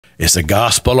It's the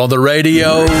Gospel on the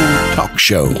Radio talk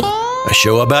show. A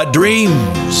show about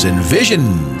dreams and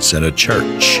visions and a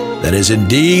church that is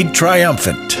indeed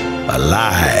triumphant,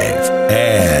 alive,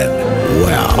 and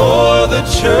well. For the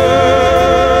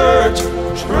church,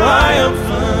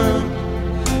 triumphant,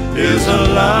 is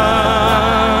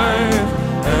alive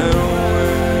and well.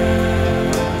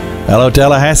 Hello,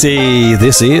 Tallahassee.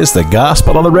 This is the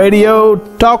Gospel on the Radio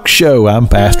talk show. I'm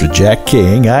Pastor Jack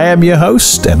King. I am your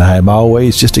host, and I am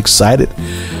always just excited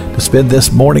to spend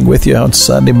this morning with you on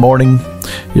Sunday morning.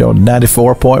 You're on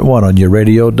 94.1 on your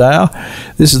radio dial.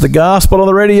 This is the Gospel on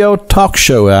the Radio talk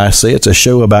show. I say it's a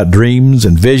show about dreams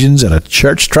and visions and a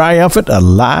church triumphant,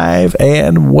 alive,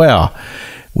 and well.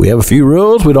 We have a few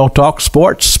rules. We don't talk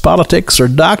sports, politics, or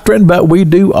doctrine, but we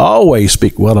do always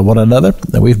speak well of one another.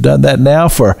 And we've done that now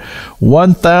for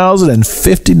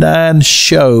 1,059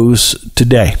 shows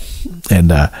today.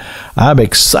 And I'm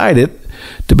excited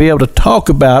to be able to talk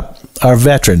about our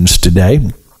veterans today.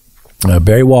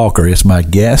 Barry Walker is my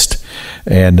guest,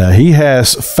 and he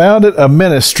has founded a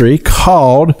ministry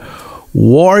called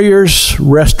Warriors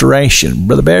Restoration.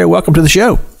 Brother Barry, welcome to the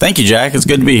show. Thank you, Jack. It's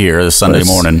good to be here this Sunday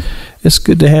morning. It's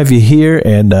good to have you here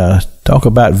and talk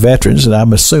about veterans, and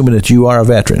I'm assuming that you are a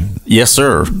veteran. Yes,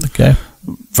 sir. Okay.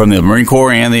 From the Marine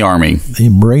Corps and the Army. The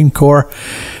Marine Corps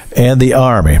and the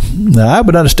Army. Now, I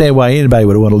would understand why anybody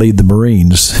would want to leave the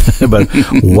Marines, but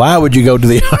why would you go to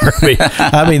the Army?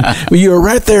 I mean, you were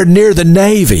right there near the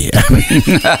Navy.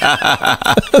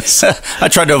 I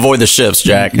tried to avoid the ships,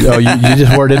 Jack. Oh, you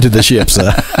just weren't into the ships.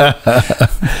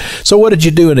 So what did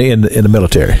you do in the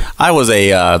military? I was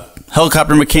a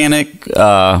helicopter mechanic,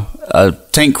 a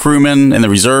tank crewman in the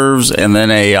reserves, and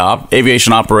then a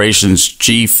aviation operations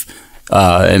chief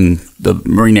in the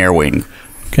Marine Air Wing.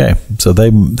 Okay, so they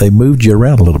moved you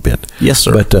around a little bit. Yes,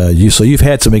 sir. But you've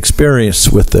had some experience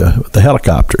with the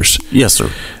helicopters. Yes,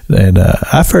 sir. And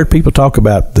I've heard people talk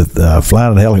about the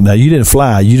flying a helicopter. Now, you didn't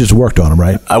fly; you just worked on them,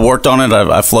 right? I worked on it.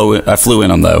 I flew in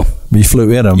them though. You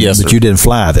flew in them, yes, but sir. You didn't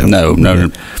fly them.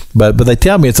 No. But they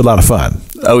tell me it's a lot of fun.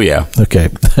 Oh yeah. Okay.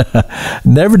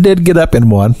 Never did get up in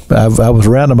one. I was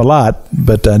around them a lot,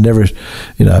 but I never.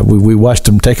 We watched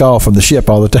them take off from the ship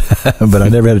all the time, but I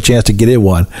never had a chance to get in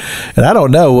one. And I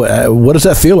don't know what does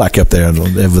that feel like up there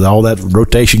with all that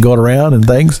rotation going around and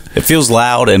things. It feels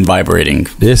loud and vibrating.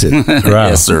 Is it? Wow.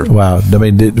 Yes, sir. Wow. I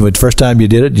mean, the first time you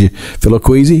did it, did you feel a little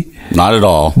queasy? Not at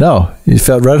all. No, you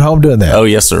felt right at home doing that. Oh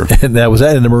yes, sir. And was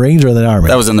that in the Marines or in the Army?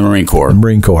 That was in the Marine Corps. The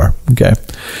Marine Corps. Okay.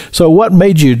 So what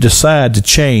made you decide to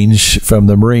change from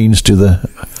the Marines to the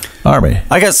Army?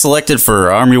 I got selected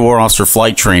for Army War Officer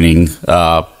flight training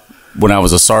when I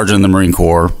was a sergeant in the Marine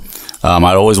Corps.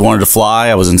 I'd always wanted to fly.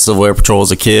 I was in Civil Air Patrol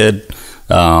as a kid,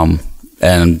 and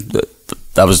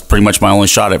that was pretty much my only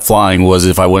shot at flying was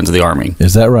if I went to the Army.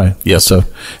 Is that right? Yes. So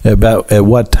at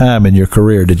what time in your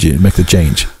career did you make the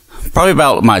change? Probably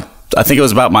I think it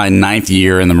was about my 9th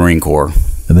year in the Marine Corps.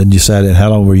 And then you decided, how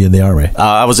long were you in the Army?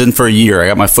 I was in for a year. I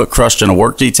got my foot crushed in a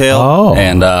work detail,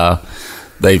 and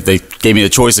they gave me the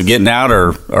choice of getting out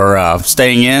or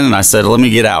staying in, and I said, let me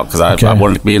get out because I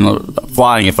wanted to be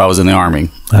flying if I was in the Army.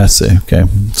 I see. Okay.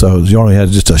 So you only had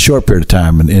just a short period of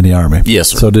time in the Army. Yes,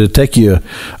 sir. So did it take you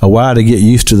a while to get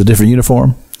used to the different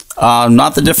uniform?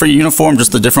 Not the different uniform,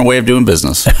 just the different way of doing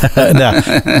business. Now,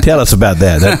 tell us about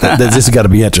that. This has got to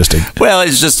be interesting. Well,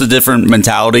 it's just a different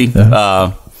mentality,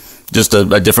 just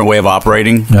a different way of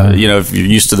operating. If you're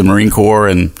used to the Marine Corps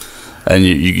and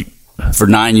you for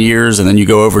 9 years, and then you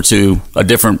go over to a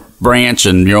different branch,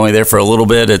 and you're only there for a little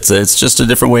bit. It's just a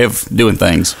different way of doing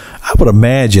things. I would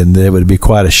imagine that it would be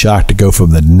quite a shock to go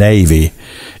from the Navy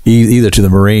either to the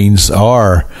Marines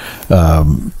or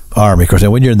Army. Of course,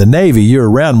 now when you're in the Navy, you're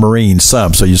around Marines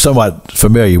some, so you're somewhat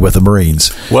familiar with the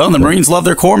Marines. Well, and the Marines love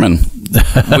their corpsmen.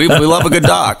 we love a good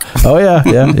doc. Oh yeah.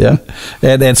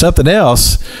 And something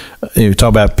else, you talk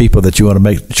about people that you want to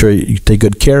make sure you take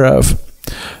good care of.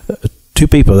 Two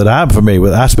people that I'm familiar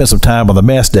with, I spent some time on the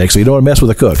mess deck, so you don't want to mess with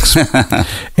the cooks.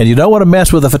 And you don't want to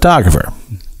mess with the photographer.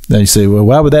 Now you say, well,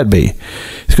 why would that be?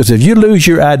 It's because if you lose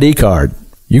your ID card,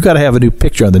 you got to have a new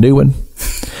picture on the new one.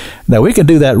 Now, we can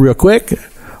do that real quick,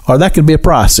 or that can be a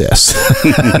process.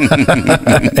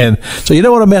 And so you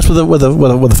don't want to mess with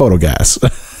the photo guys.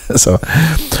 So,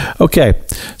 okay.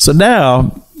 So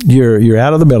now you're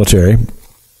out of the military,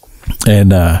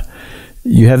 and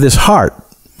you have this heart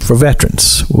for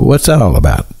veterans. What's that all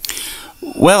about?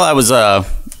 Well, I was I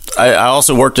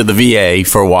also worked at the VA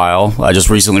for a while. I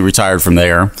just recently retired from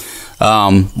there.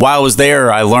 While I was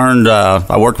there, I learned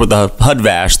I worked with the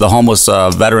HUD-VASH, the Homeless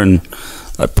Veteran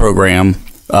Program,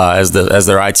 as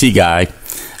their IT guy,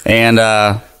 and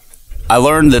I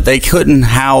learned that they couldn't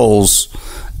house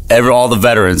all the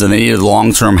veterans, and they needed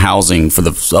long-term housing for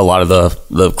a lot of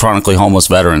the chronically homeless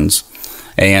veterans.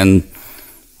 And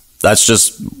that's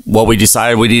just what we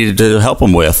decided we needed to help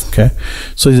them with. Okay.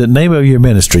 So the name of your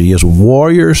ministry is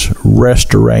Warriors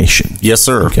Restoration. Yes,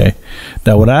 sir. Okay.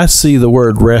 Now, when I see the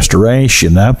word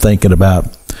restoration, I'm thinking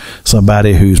about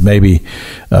somebody who's maybe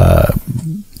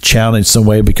challenged some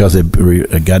way because they've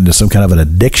gotten into some kind of an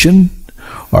addiction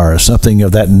or something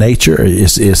of that nature.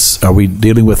 Are we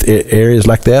dealing with areas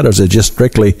like that, or is it just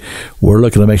strictly we're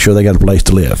looking to make sure they got a place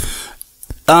to live?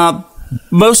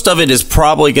 Most of it is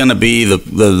probably going to be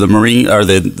the Marine or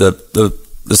the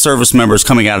service members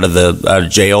coming out of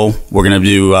jail. We're going to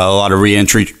do a lot of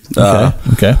reentry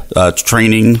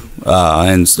training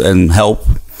and help.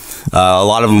 A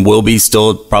lot of them will be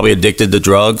still probably addicted to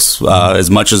drugs, as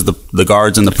much as the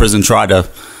guards in the prison try to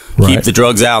keep the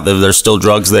drugs out. There's still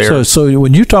drugs there. So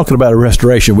when you're talking about a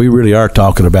restoration, we really are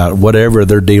talking about whatever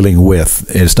they're dealing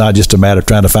with. It's not just a matter of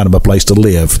trying to find them a place to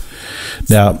live.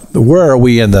 Now, where are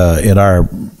we in our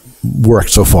work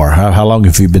so far? How long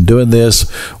have you been doing this?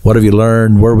 What have you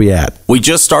learned? Where are we at? We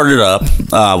just started up.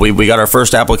 We got our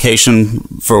first application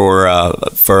for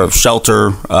a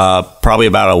shelter probably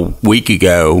about a week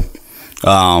ago,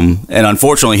 and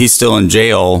unfortunately, he's still in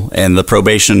jail, and the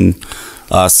probation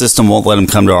system won't let him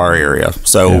come to our area.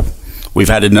 So we've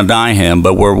had to deny him.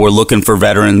 But we're looking for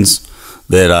veterans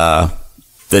that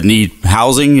need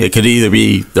housing. It could either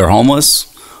be they're homeless,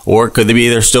 or it could be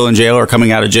they're still in jail or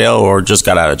coming out of jail or just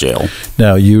got out of jail.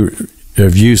 Now, you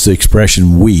have used the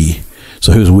expression we.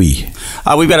 So who's we?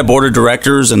 We've got a board of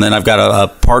directors, and then I've got a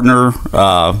partner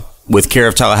with Care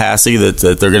of Tallahassee that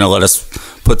they're going to let us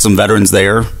put some veterans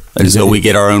there until we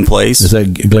get our own place. Is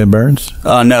that Glenn Burns?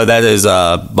 No, that is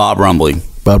Bob Rumbly.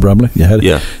 Bob Rumbly,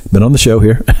 been on the show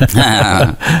here.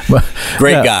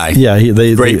 Great guy. Yeah,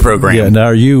 great program. Yeah. Now,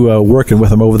 are you working with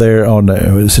them over there on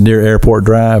it's near Airport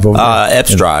Drive? Over there?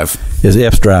 Epps Drive. Is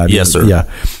Epps Drive? Yes, sir. Yeah,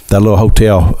 that little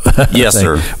hotel. Yes, thing,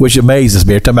 sir. Which amazes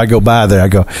me every time I go by there. I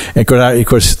go, and of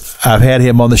course, I've had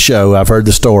him on the show. I've heard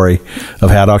the story of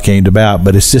how it all came about,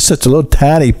 but it's just such a little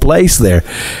tiny place there.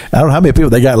 I don't know how many people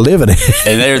they got living in.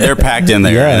 And they're packed in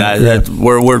there. And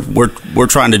we're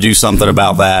trying to do something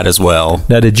about that as well.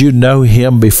 Now, did you know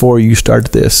him before you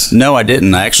started this? No, I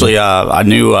didn't. Actually, I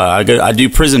knew I do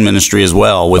prison ministry as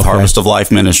well with Harvest of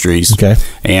Life Ministries. Okay.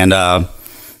 And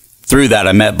through that,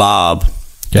 I met Bob.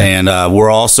 Okay. And we're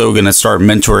also going to start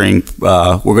mentoring.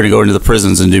 We're going to go into the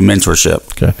prisons and do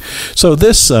mentorship. Okay. So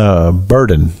this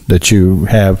burden that you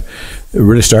have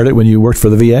really started when you worked for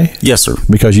the VA? Yes, sir.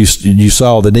 Because you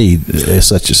saw the need as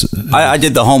such as... I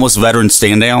did the homeless veteran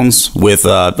stand-downs with...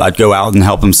 I'd go out and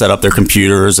help them set up their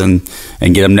computers and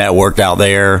get them networked out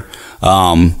there.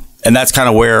 And that's kind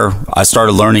of where I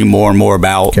started learning more and more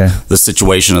about the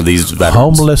situation of these veterans.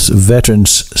 Homeless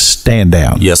Veterans Stand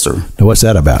Down. Yes, sir. Now, what's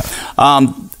that about?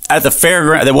 At the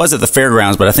fairground, it was at the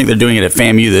fairgrounds, but I think they're doing it at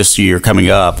FAMU this year coming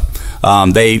up.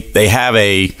 They have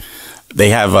a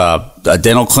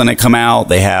dental clinic come out.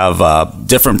 They have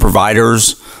different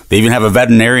providers. They even have a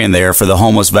veterinarian there for the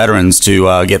homeless veterans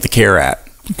to get the care at.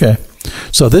 Okay.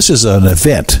 So this is an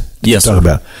event. Yes, sir.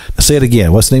 About. Say it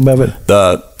again. What's the name of it?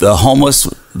 The Homeless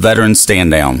Veterans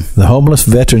Stand Down. The Homeless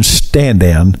Veterans Stand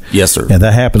Down. Yes, sir. And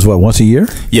that happens, once a year?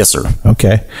 Yes, sir.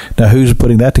 Okay. Now, who's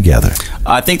putting that together?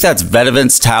 I think that's Vet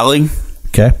Events Tally.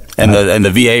 Okay. And the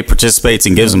VA participates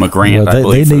and gives them a grant. Well,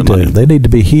 they need to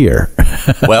be here.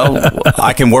 Well,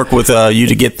 I can work with you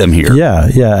to get them here.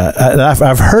 Yeah.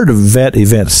 I've heard of Vet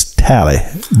Events Tally,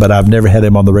 but I've never had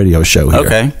him on the radio show here.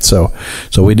 Okay. So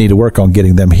we need to work on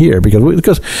getting them here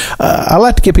because I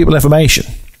like to give people information.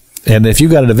 And if you've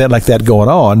got an event like that going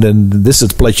on, then this is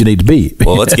the place you need to be.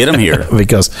 Well, let's get them here.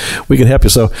 Because we can help you.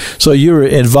 So you're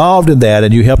involved in that,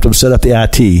 and you helped them set up the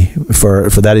IT for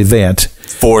that event.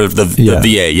 For the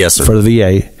VA, yes, sir. For the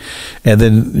VA. And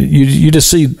then you just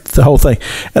see the whole thing.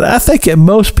 And I think that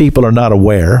most people are not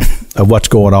aware of what's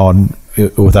going on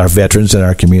with our veterans in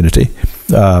our community.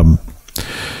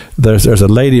 There's a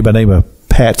lady by the name of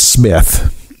Pat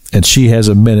Smith, and she has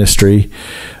a ministry,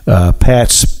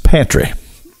 Pat's Pantry.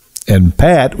 And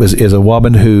Pat is a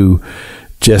woman who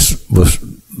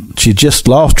she just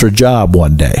lost her job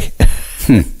one day.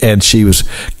 And she was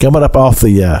coming up off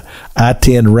the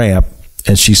I-10 ramp,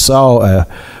 and she saw a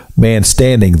man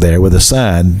standing there with a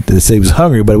sign that said he was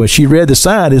hungry. But when she read the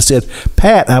sign, it said,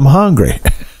 "Pat, I'm hungry."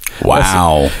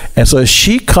 Wow. And so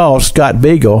she called Scott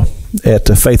Beagle at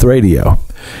Faith Radio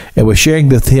and was sharing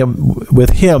with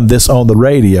him this on the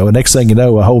radio. And next thing you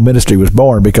know, a whole ministry was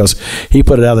born because he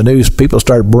put it out of the news. People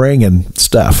started bringing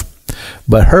stuff.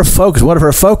 But one of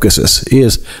her focuses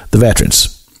is the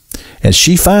veterans. And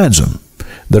she finds them.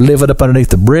 They're living up underneath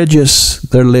the bridges.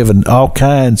 They're living all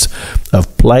kinds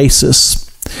of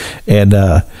places. And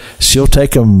she'll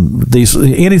take them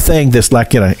anything that's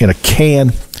like in a can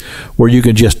where you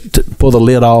can just pull the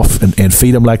lid off and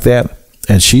feed them like that.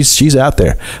 And she's out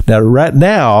there now. Right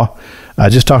now, I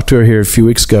just talked to her here a few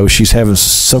weeks ago. She's having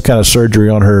some kind of surgery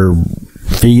on her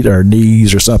feet or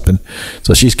knees or something,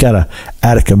 so she's kind of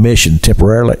out of commission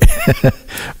temporarily.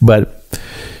 But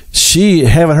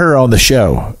having her on the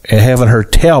show and having her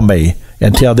tell me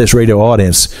and tell this radio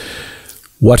audience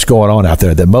what's going on out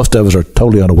there that most of us are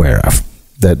totally unaware of.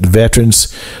 That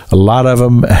veterans, a lot of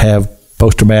them have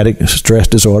post-traumatic stress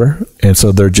disorder, and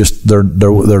so they're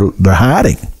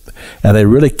hiding, and they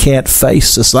really can't face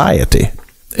society,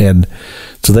 and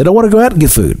so they don't want to go out and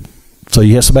get food. So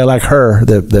you have somebody like her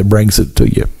that brings it to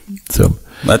you. So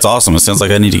that's awesome. It sounds like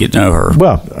I need to get to know her.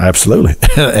 Well, absolutely,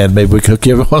 and maybe we could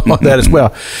give one on that as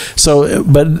well. So,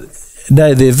 but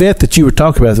now the event that you were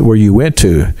talking about, where you went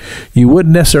to, you would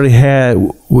not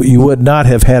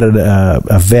have had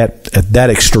a vet at that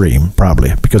extreme,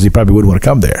 probably, because he probably wouldn't want to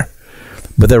come there.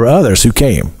 But there were others who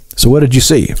came. So what did you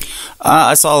see?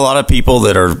 I saw a lot of people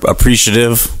that are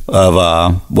appreciative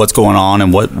of what's going on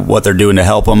and what they're doing to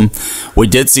help them. We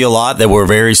did see a lot that were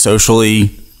very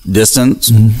socially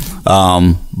distanced,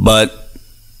 but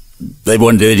they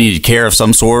needed care of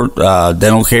some sort,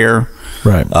 dental care,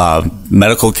 right?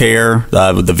 Medical care.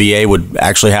 The VA would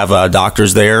actually have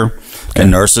doctors there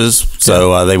and nurses,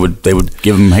 so they would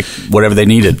give them whatever they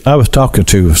needed. I was talking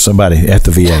to somebody at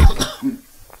the VA,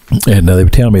 and they were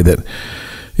telling me that,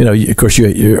 of course,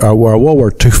 our World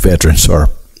War II veterans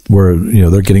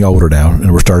they're getting older now,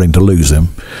 and we're starting to lose them.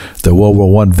 The World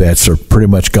War I vets are pretty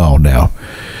much gone now.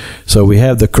 So we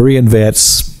have the Korean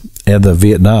vets and the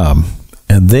Vietnam,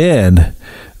 and then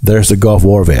there's the Gulf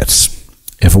War vets.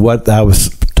 And from what I was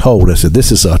told, I said,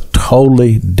 this is a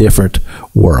totally different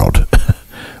world,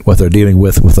 what they're dealing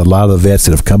with a lot of the vets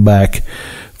that have come back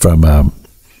from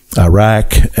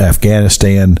Iraq,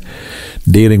 Afghanistan,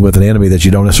 dealing with an enemy that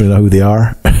you don't necessarily know who they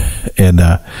are. And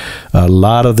a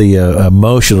lot of the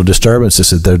emotional disturbances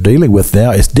that they're dealing with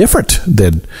now is different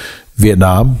than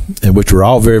Vietnam, and which were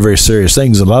all very, very serious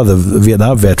things. A lot of the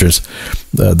Vietnam veterans,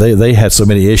 they had so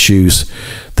many issues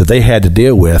that they had to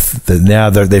deal with that now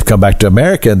they've come back to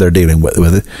America and they're dealing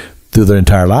with it through their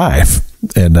entire life.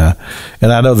 And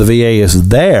I know the VA is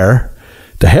there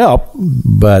to help,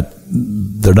 but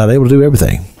they're not able to do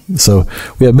everything. So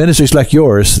we have ministries like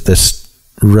yours that's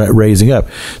raising up.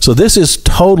 So this is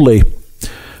totally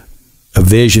a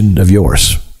vision of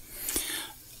yours.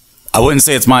 I wouldn't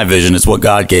say it's my vision. It's what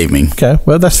God gave me. Okay,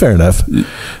 well, that's fair enough.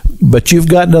 But you've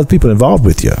gotten other people involved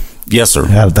with you. Yes, sir.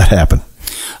 How did that happen?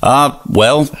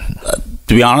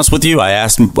 To be honest with you, I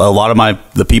asked a lot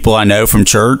of the people I know from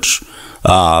church.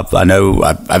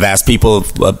 I've asked people,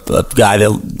 a guy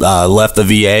that left the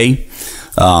VA.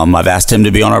 I've asked him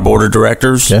to be on our board of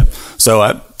directors. Yeah.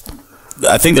 So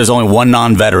I think there's only one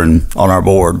non-veteran on our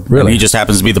board. Really? He just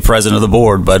happens to be the president of the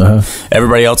board, but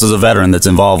everybody else is a veteran that's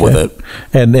involved with it.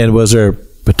 And was there a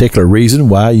particular reason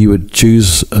why you would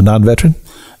choose a non-veteran?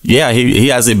 Yeah, he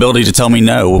has the ability to tell me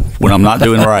no when I'm not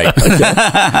doing right.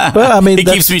 Well, I mean, he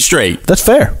keeps me straight. That's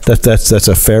fair. That's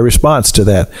a fair response to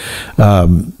that.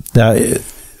 Now,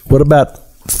 what about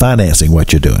financing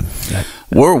what you're doing?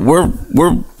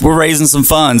 We're raising some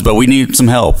funds, but we need some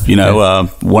help.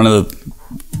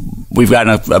 We've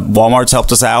gotten Walmart's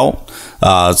helped us out.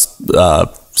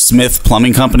 Smith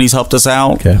Plumbing Company's helped us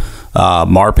out. Okay.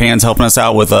 Marpan's helping us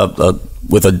out with a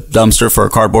dumpster for a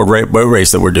cardboard road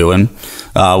race that we're doing.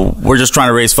 We're just trying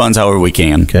to raise funds however we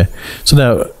can. Okay. So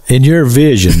now, in your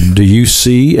vision, do you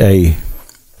see an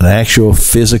actual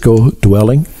physical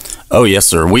dwelling? Oh, yes,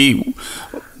 sir.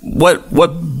 What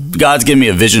God's given me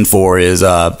a vision for is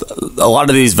a lot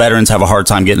of these veterans have a hard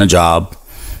time getting a job.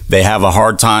 They have a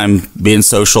hard time being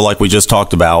social, like we just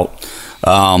talked about.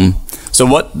 So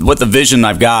what the vision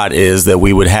I've got is that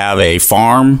we would have a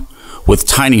farm with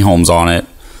tiny homes on it,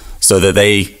 so that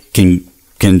they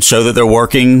can show that they're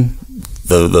working.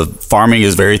 The farming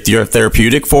is very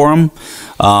therapeutic for them,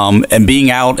 and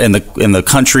being out in the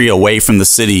country away from the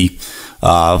city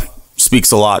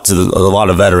speaks a lot to a lot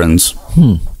of veterans.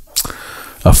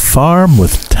 A farm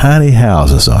with tiny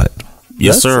houses on it.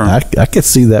 Yes, sir. I could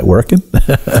see that working.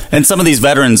 And some of these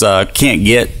veterans can't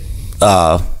get.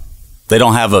 They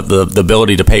don't have the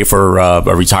ability to pay for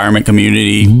a retirement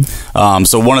community. Mm-hmm.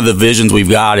 So one of the visions we've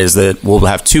got is that we'll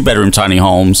have 2-bedroom tiny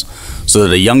homes, so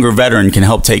that a younger veteran can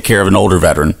help take care of an older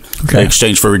veteran in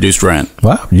exchange for reduced rent.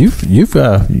 Wow, you've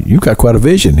got quite a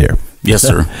vision here. Yes,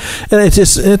 sir. And it's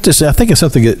just, I think it's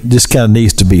something that just kind of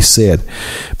needs to be said,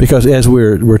 because as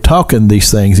we're talking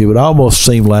these things, it would almost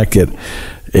seem like it.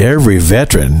 Every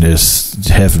veteran is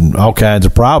having all kinds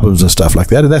of problems and stuff like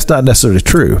that, and that's not necessarily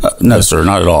true. No, sir,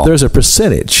 not at all. There's a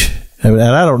percentage, and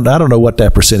I don't know what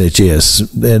that percentage is,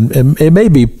 and it may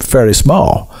be fairly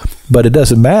small, but it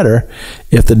doesn't matter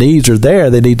if the needs are there;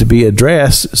 they need to be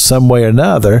addressed some way or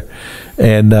another.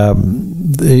 And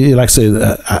like I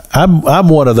say, I'm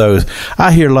one of those.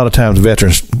 I hear a lot of times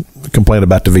veterans complain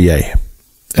about the VA,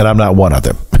 and I'm not one of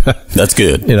them. That's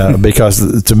good.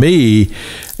 Because to me,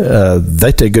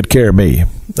 they take good care of me.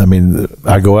 I mean,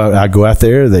 I go out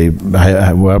there.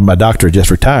 My doctor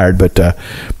just retired, but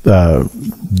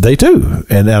they do,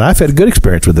 and I've had a good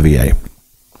experience with the VA.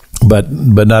 But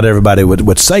not everybody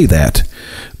would say that.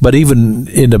 But even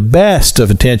in the best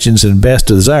of intentions and best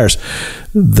of desires,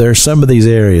 there's some of these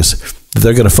areas that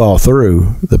they're going to fall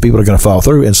through. The people are going to fall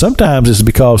through, and sometimes it's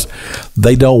because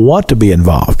they don't want to be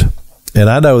involved. And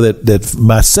I know that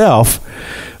myself,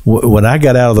 when I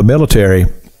got out of the military,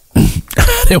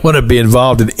 I didn't want to be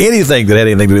involved in anything that had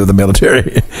anything to do with the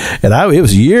military. And it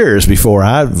was years before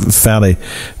I finally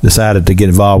decided to get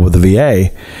involved with the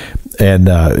VA. And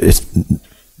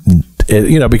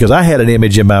because I had an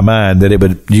image in my mind that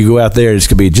you go out there, it's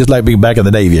going to be just like being back in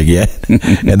the Navy again.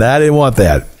 And I didn't want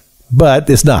that. But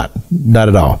it's not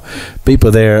at all.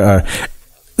 People there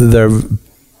they're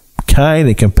kind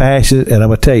and compassionate, and I'm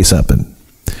going to tell you something.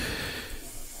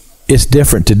 It's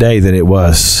different today than it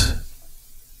was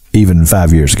even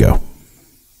 5 years ago.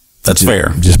 That's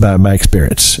fair. Just by my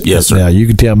experience. Yes, sir. Now, you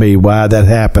can tell me why that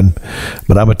happened,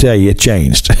 but I'm going to tell you it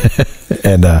changed.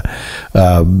 And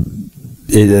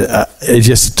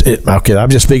okay, I'm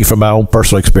just speaking from my own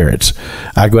personal experience.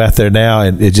 I go out there now,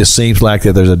 and it just seems like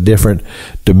that there's a different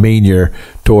demeanor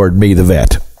toward me, the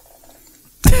vet.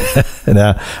 And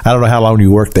I don't know how long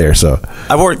you worked there. So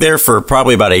I worked there for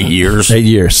probably about 8 years. 8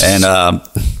 years, and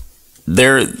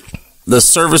the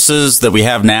services that we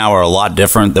have now are a lot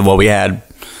different than what we had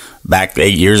back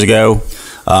 8 years ago.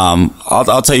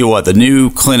 I'll tell you what, the new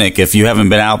clinic, if you haven't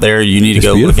been out there, you need to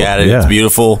go look at it. Yeah. It's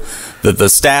beautiful. The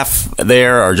staff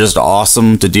there are just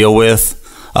awesome to deal with.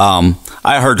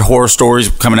 I heard horror stories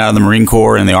coming out of the Marine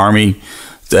Corps and the Army,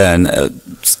 and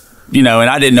and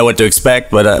I didn't know what to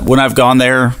expect. But when I've gone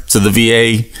there to the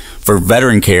VA for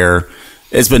veteran care,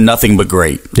 it's been nothing but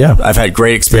great. Yeah, I've had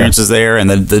great experiences there, and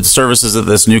the services at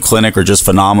this new clinic are just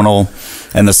phenomenal,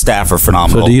 and the staff are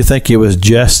phenomenal. So, do you think it was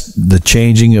just the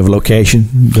changing of location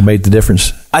that made the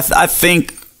difference? I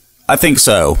think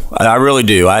so. I really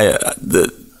do.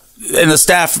 And the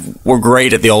staff were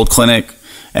great at the old clinic,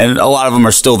 and a lot of them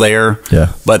are still there.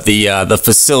 Yeah. But the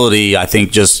facility, I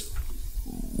think, just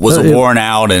was worn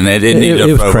out, and it needed a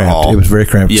overhaul. It was very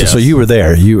cramped. Yes. So you were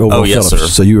there. Yes, sir.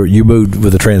 So you moved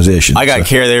with the transition. I got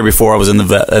care there before I was in the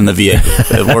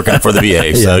VA, working for the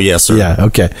VA. So yes, sir. Yeah.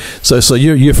 Okay. So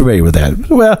you're familiar with that.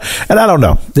 Well, and I don't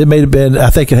know. It may have been. I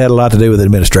think it had a lot to do with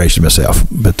administration myself.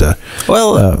 But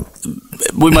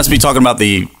we must be talking about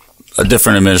a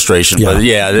different administration.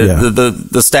 Yeah, but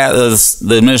the staff,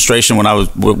 the administration when I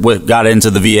got into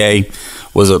the VA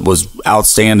was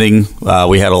outstanding.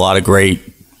 We had a lot of great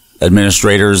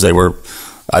administrators. I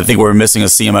think we were missing a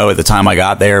CMO at the time I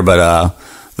got there, but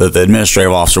the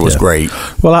administrative officer was great.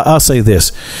 Well, I'll say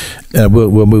this.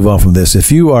 We'll move on from this.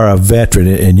 If you are a veteran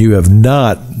and you have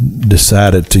not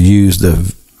decided to use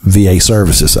the VA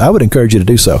services, I would encourage you to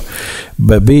do so.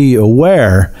 But be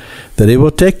aware that it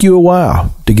will take you a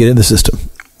while to get in the system.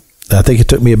 I think it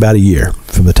took me about a year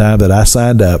from the time that I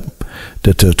signed up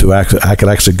to actually, I could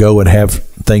actually go and have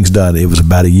things done. It was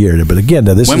about a year. But again,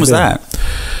 now when was that?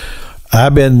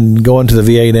 I've been going to the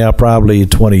VA now probably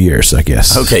 20 years, I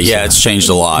guess. Okay, yeah, it's changed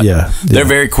a lot. Yeah. They're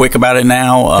very quick about it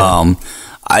now.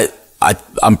 Yeah.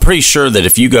 I'm pretty sure that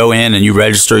if you go in and you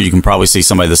register, you can probably see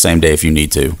somebody the same day if you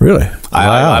need to. Really?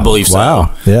 I believe so.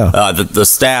 Wow. Yeah. The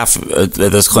staff at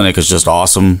this clinic is just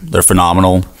awesome. They're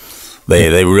phenomenal.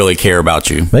 They really care about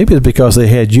you. Maybe it's because they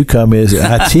had you come as an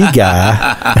IT guy.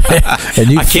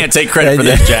 And I can't take credit for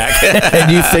this, Jack.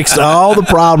 And you fixed all the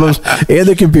problems in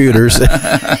the computers.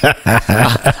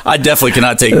 I definitely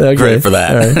cannot take credit for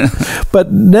that. Right.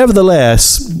 But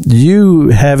nevertheless, you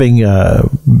having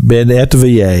been at the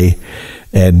VA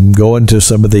and going to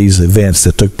some of these events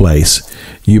that took place,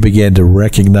 you began to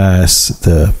recognize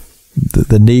the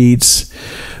needs.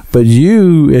 But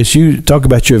you, as you talk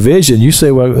about your vision, you say,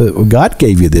 well, God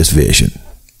gave you this vision.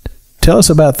 Tell us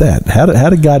about that. How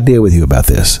did God deal with you about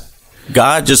this?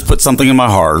 God just put something in my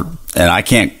heart, and I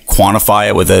can't quantify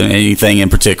it with anything in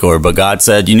particular, but God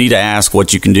said, you need to ask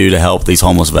what you can do to help these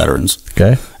homeless veterans.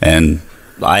 Okay. And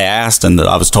I asked, and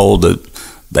I was told that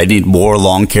they need more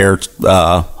long care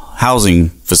housing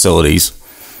facilities.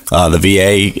 The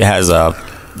VA has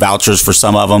vouchers for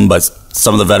some of them, but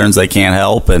some of the veterans they can't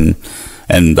help, and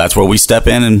that's where we step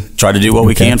in and try to do what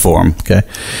we can for them. Okay.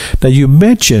 Now you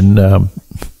mentioned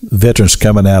veterans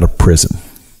coming out of prison,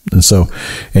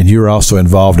 and you're also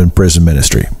involved in prison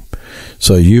ministry.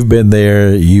 So you've been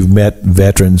there, you've met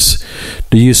veterans.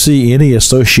 Do you see any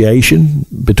association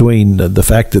between the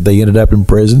fact that they ended up in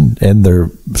prison and their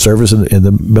service in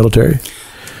the military?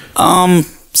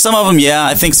 Some of them, yeah.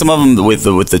 I think some of them with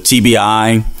the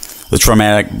TBI, the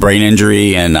traumatic brain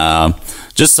injury, and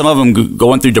just some of them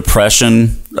going through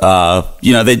depression.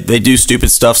 They do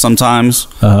stupid stuff sometimes,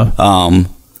 and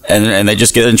they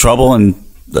just get in trouble, and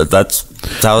that's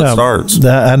how it starts.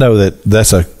 I know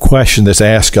that's a question that's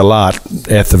asked a lot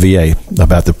at the VA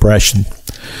about depression,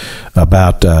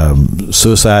 about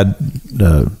suicide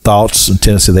thoughts and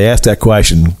tendency. They ask that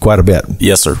question quite a bit.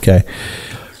 Yes, sir. Okay.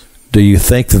 Do you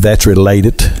think that that's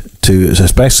related to,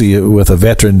 especially with a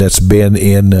veteran that's been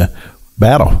in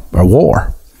battle or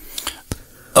war?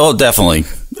 Oh, definitely.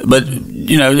 But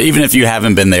even if you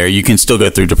haven't been there, you can still go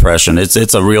through depression.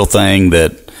 It's a real thing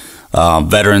that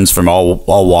veterans from all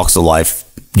walks of life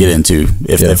get into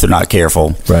if they're not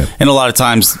careful. Right. And a lot of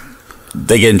times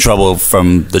they get in trouble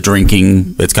from the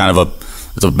drinking. It's kind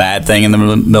of it's a bad thing in the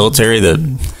military that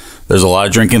there's a lot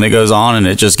of drinking that goes on, and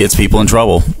it just gets people in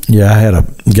trouble. Yeah, I had a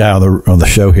guy on the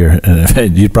show here,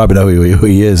 and you probably know who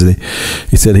he is. And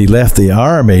he said he left the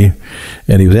Army,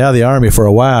 and he was out of the Army for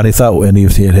a while, and he thought, and he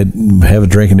had a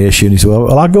drinking issue, and he said,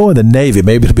 well, I'll go in the Navy.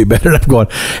 Maybe it'll be better.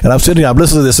 And I'm sitting here, I'm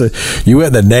listening to this. You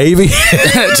went in the Navy?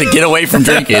 To get away from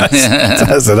drinking. I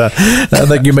said, I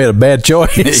think you made a bad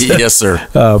choice. Yes, sir.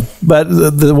 But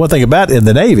the one thing about in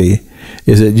the Navy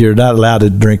is that you're not allowed to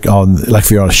drink like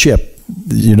if you're on a ship.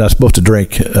 You're not supposed to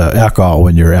drink alcohol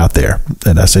when you're out there.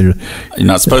 And I said, you're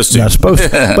not supposed to. Not supposed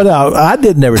to. But I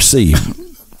did never see.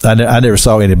 I never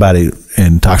saw anybody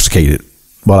intoxicated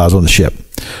while I was on the ship.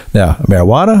 Now,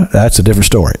 marijuana, that's a different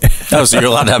story. Oh, so you're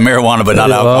allowed to have marijuana, but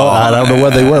not alcohol. I don't know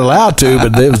whether they weren't allowed to,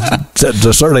 but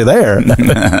they're certainly there.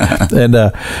 And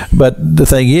but the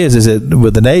thing is that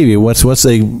with the Navy, once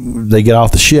they get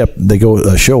off the ship, they go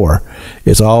ashore.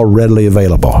 It's all readily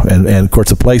available, and of course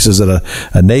the places that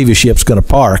a Navy ship's going to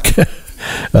park.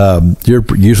 You're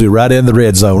usually right in the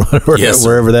red zone,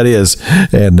 wherever that is,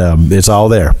 and it's all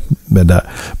there. And,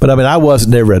 but I mean, I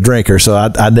wasn't never a drinker, so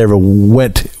I never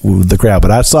went with the crowd,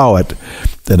 but I saw it,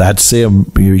 and I'd see them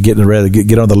getting ready to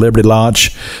get on the Liberty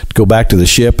launch, to go back to the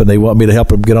ship, and they want me to help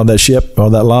them get on that ship,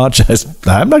 on that launch. I said,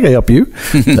 I'm not going to help you.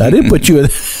 I didn't put you in.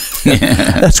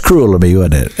 That's cruel of me,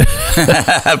 wasn't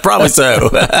it? Probably so.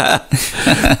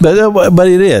 but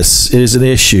it is an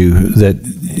issue that,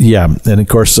 and of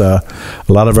course a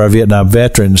lot of our Vietnam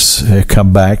veterans have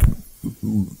come back.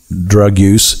 Drug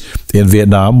use in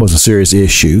Vietnam was a serious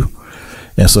issue,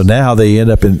 and so now they end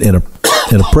up in a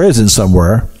prison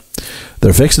somewhere.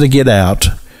 They're fixing to get out.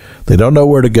 They don't know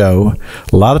where to go.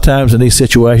 A lot of times in these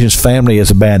situations, family has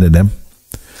abandoned them,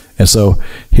 and so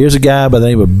here's a guy by the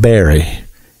name of Barry,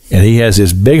 and he has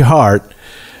this big heart,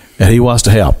 and he wants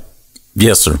to help.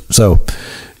 Yes, sir. So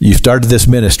you started this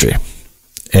ministry,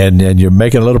 and you're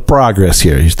making a little progress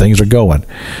here. Things are going,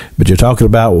 but you're talking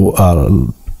about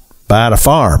buying a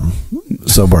farm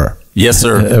somewhere. Yes,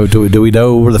 sir. Do we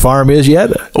know where the farm is yet?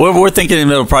 We're thinking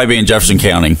it'll probably be in Jefferson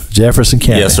County. Jefferson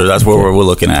County. Yes, sir. That's where we're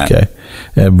looking at. Okay.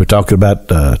 And we're talking about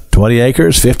 20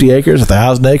 acres, 50 acres,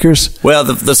 1,000 acres? Well,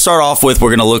 to start off with, we're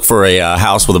going to look for a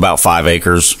house with about 5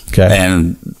 acres. Okay.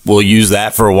 And we'll use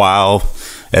that for a while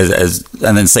and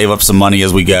then save up some money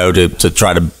as we go to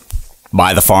try to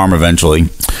buy the farm eventually.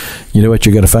 You know what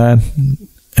you're going to find?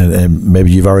 And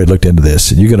maybe you've already looked into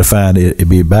this. You're going to find it'd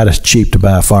be about as cheap to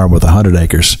buy a farm with 100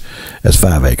 acres as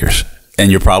 5 acres.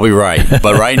 And you're probably right.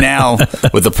 But right now,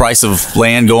 with the price of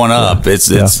land going up,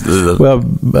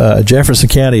 Jefferson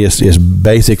County is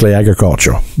basically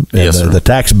agricultural. Yes, sir. The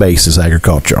tax base is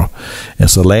agricultural. And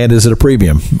so land is at a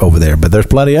premium over there, but there's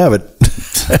plenty of it.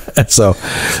 So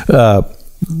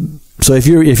if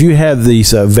you have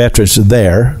these veterans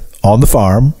there on the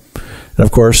farm, and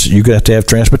of course, you're going to have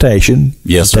transportation.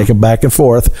 Yes, take them back and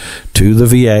forth to the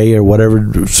VA or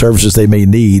whatever services they may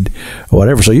need or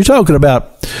whatever. So you're talking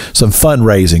about some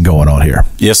fundraising going on here.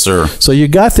 Yes, sir. So you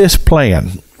got this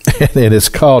plan, and it's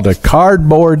called a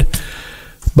cardboard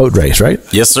boat race, right?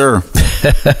 Yes, sir.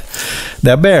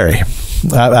 Now, Barry,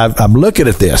 I'm looking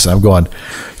at this. I'm going,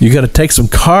 you're going to take some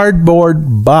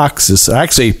cardboard boxes.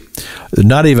 Actually,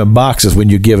 not even boxes when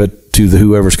you give it to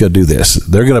whoever's going to do this.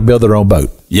 They're going to build their own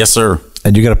boat. Yes, sir.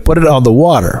 And you're going to put it on the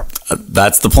water.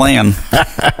 That's the plan.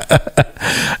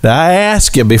 Now, I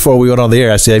asked him before we went on the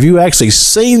air, I said, have you actually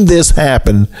seen this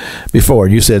happen before?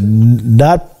 And you said,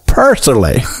 not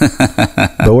personally.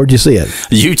 But where'd you see it?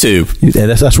 YouTube.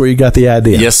 And that's where you got the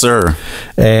idea. Yes, sir.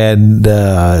 And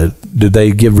did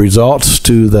they give results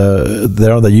to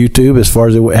there on the YouTube as far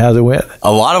as how it went?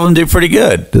 A lot of them do pretty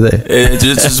good. Do they? It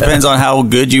just depends on how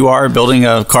good you are at building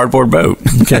a cardboard boat.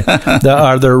 Okay. Now,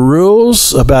 are there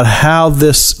rules about how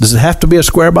does it have to be a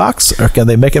square box, or can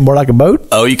they make it more like a boat?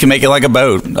 Oh, you can make it like a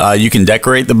boat. You can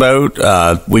decorate the boat.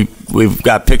 We've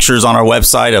got pictures on our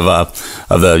website of a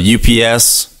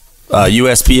USPS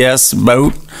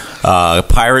boat,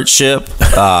 pirate ship,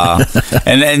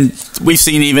 and then we've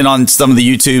seen, even on some of the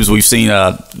YouTubes, we've seen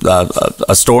a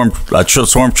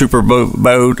stormtrooper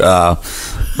boat,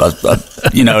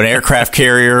 an aircraft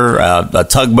carrier, a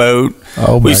tugboat.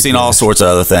 Oh, we've seen all sorts of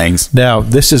other things. Now,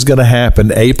 this is going to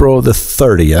happen April the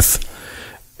 30th,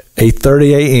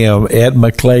 8:30 a.m. at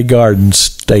McClay Gardens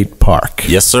State Park.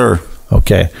 Yes, sir.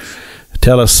 Okay.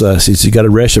 Tell us, since you got to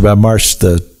register by March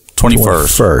the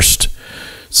 21st.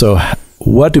 So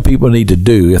what do people need to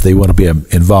do if they want to be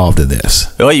involved in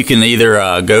this? Well, you can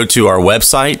either go to our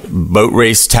website,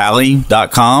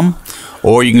 boatracetally.com,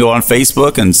 or you can go on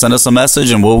Facebook and send us a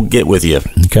message and we'll get with you.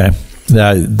 Okay.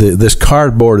 Now, this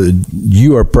cardboard,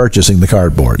 you are purchasing the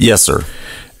cardboard. Yes, sir.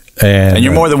 And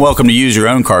you're more than welcome to use your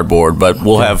own cardboard, but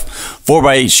we'll have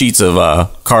 4x8 sheets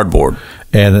of cardboard.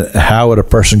 And how would a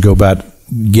person go about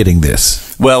getting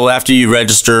this? Well, after you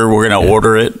register, we're going to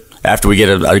order it. After we get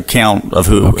a count of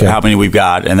how many we've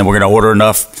got, and then we're going to order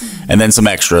enough, and then some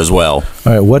extra as well.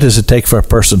 All right. What does it take for a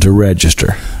person to register?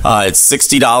 It's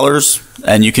 $60,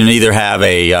 and you can either have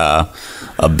a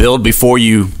build before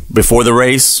the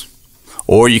race,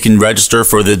 or you can register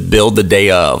for the build the day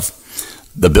of.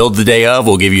 The build the day of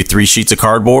will give you 3 sheets of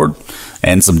cardboard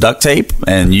and some duct tape,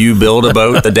 and you build a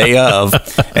boat the day of,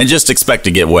 and just expect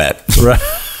to get wet. Right.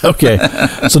 Okay.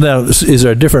 So now, is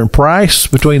there a different price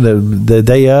between the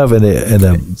day of and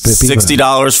the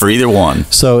 $60 for either one?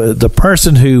 So the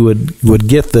person who would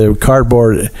get the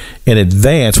cardboard in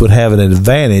advance would have an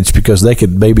advantage because they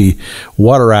could maybe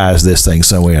waterize this thing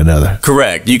some way or another.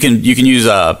 Correct. You can use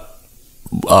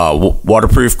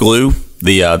waterproof glue,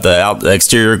 the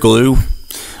exterior glue.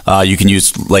 You can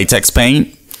use latex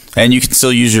paint. And you can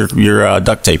still use your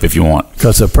duct tape if you want.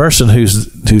 Because the person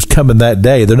who's coming that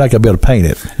day, they're not going to be able to paint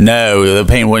it. No, the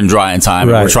paint wouldn't dry in time.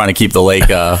 Right. We're trying to keep the lake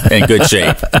in good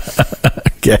shape.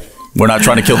 Okay. We're not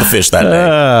trying to kill the fish that day.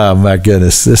 Oh, my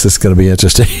goodness. This is going to be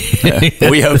interesting.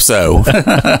 We hope so.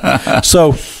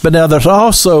 But now there's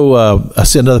also, I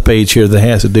see another page here that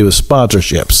has to do with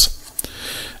sponsorships.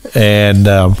 And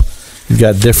you've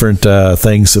got different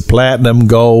things, platinum,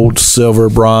 gold, silver,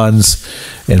 bronze,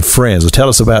 and friends. So tell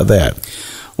us about that.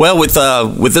 Well, with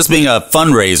this being a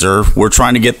fundraiser, we're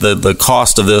trying to get the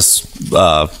cost of this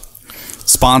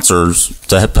sponsors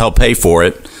to help pay for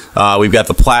it. We've got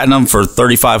the platinum for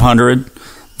 $3,500,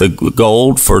 the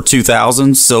gold for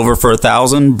 $2,000, silver for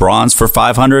 $1,000, bronze for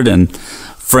 $500, and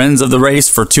friends of the race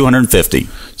for $250.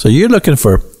 So you're looking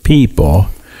for people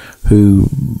who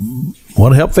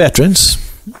want to help veterans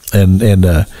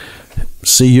and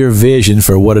see your vision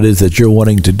for what it is that you're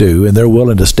wanting to do, and they're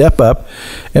willing to step up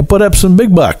and put up some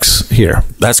big bucks here.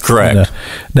 That's correct.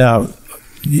 Now,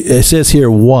 it says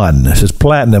here one. It says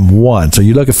platinum one. So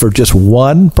you're looking for just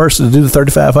one person to do the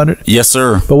 3,500? Yes,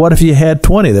 sir. But what if you had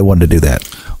 20 that wanted to do that?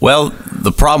 Well,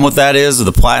 the problem with that is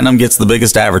the platinum gets the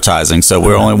biggest advertising, so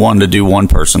we're only wanting to do one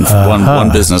person,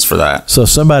 one business for that. So if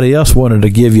somebody else wanted to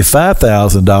give you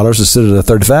 $5,000 instead of the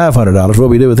 $3,500, what do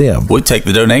we do with them? We'd take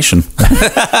the donation.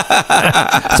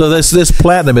 So this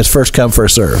platinum is first come,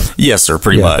 first serve. Yes, sir,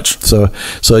 pretty much. So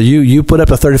you put up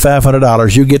the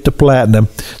 $3,500, you get the platinum.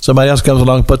 Somebody else comes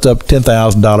along and puts up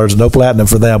 $10,000, no platinum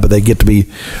for them, but they get to be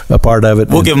a part of it.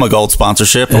 We'll give them a gold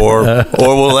sponsorship, or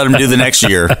we'll let them do the next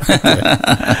year.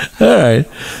 All right.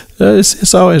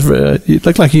 It's always, you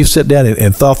look like you've sat down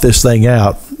and thought this thing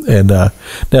out. And now,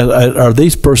 are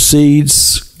these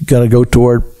proceeds going to go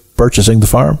toward purchasing the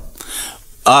farm?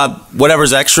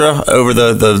 Whatever's extra over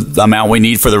the amount we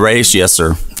need for the race, yes,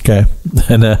 sir. Okay.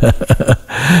 And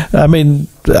I mean,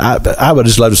 I would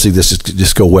just love to see this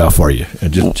just go well for you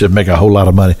and just make a whole lot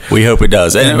of money. We hope it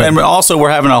does. And also,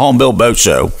 we're having a home built boat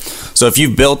show. So if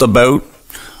you've built a boat,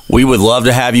 we would love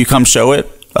to have you come show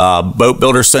it. Boat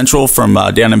Builder Central from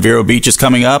down in Vero Beach is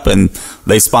coming up, and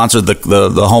they sponsored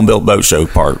the home built boat show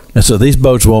part. And so these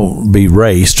boats won't be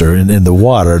raced or in the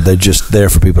water; they're just there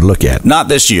for people to look at. Not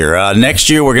this year. Next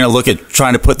year, we're going to look at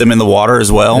trying to put them in the water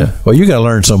as well. Yeah. Well, you got to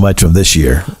learn so much from this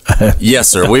year. Yes,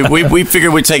 sir. We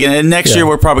figured we'd take it. And next year,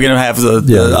 we're probably going to have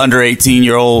the under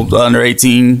 18-year-old, under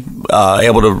 18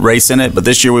 able to race in it. But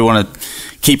this year, we want to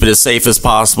keep it as safe as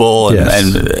possible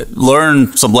and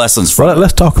learn some lessons from it.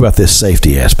 Let's talk about this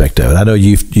safety aspect of it. I know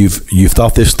you've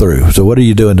thought this through. So what are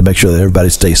you doing to make sure that everybody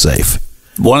stays safe?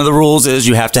 One of the rules is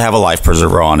you have to have a life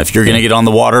preserver on. If you're going to get on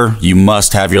the water, you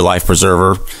must have your life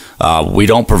preserver. We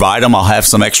don't provide them. I'll have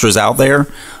some extras out there,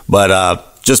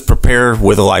 but just prepare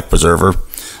with a life preserver.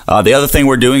 The other thing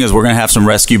we're doing is we're going to have some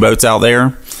rescue boats out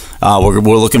there.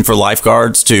 We're looking for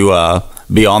lifeguards to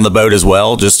be on the boat as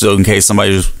well, just so in case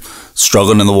somebody's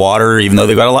struggling in the water, even though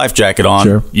they've got a life jacket on.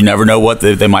 Sure. You never know what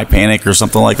they might panic or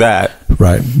something like that.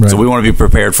 Right. So we want to be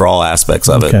prepared for all aspects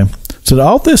of it. So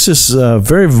all this is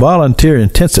very volunteer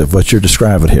intensive, what you're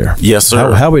describing here. Yes,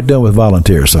 sir. How are we doing with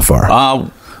volunteers so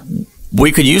far?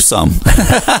 We could use some.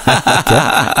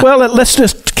 Well, let's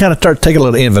just kind of start taking a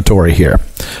little inventory here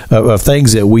of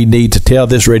things that we need to tell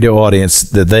this radio audience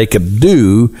that they could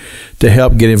do to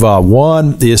help get involved.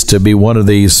 One is to be one of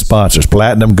these sponsors: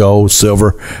 platinum, gold,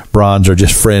 silver, bronze, or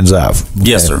just friends of.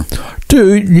 Okay. Yes, sir.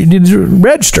 Two, you need to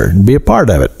register and be a part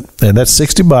of it, and that's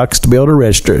 $60 to be able to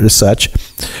register as such,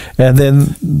 and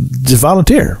then just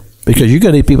volunteer. Because you're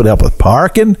going to need people to help with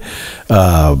parking,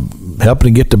 helping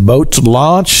to get the boats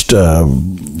launched,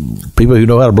 people who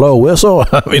know how to blow a whistle.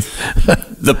 I mean,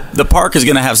 the park is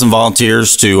going to have some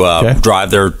volunteers to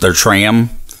drive their tram.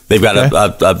 They've got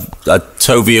a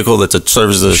tow vehicle that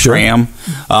serves as a tram.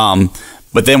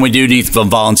 But then we do need some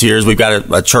volunteers. We've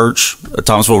got a church, a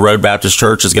Thomasville Road Baptist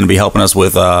Church, is going to be helping us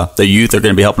with the youth. They're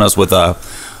going to be helping us with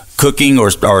cooking or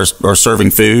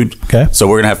serving food. Okay. So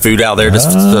we're going to have food out there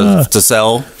to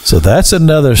sell. So that's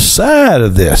another side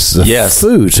of this.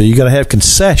 Food. So you're going to have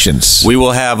concessions. We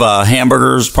will have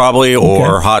hamburgers probably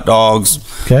or hot dogs,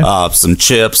 some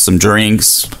chips, some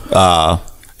drinks,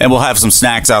 and we'll have some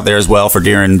snacks out there as well for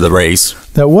during the race.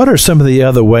 Now, what are some of the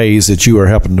other ways that you are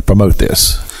helping to promote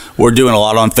this? We're doing a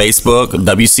lot on Facebook.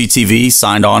 WCTV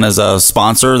signed on as a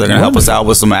sponsor. They're going to help us out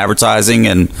with some advertising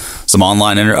and some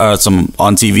online, some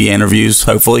on TV interviews,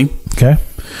 hopefully. Okay.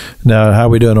 Now, how are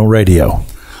we doing on radio?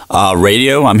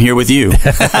 Radio, I'm here with you.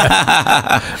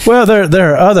 Well,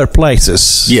 there are other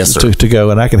places to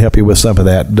go, and I can help you with some of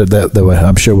that.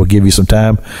 I'm sure we'll give you some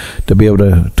time to be able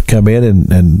to come in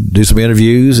and do some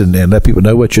interviews and let people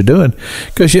know what you're doing.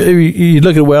 Because you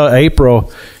look at,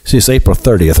 April, it's April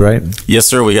 30th, right? Yes,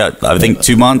 sir. We got, I think,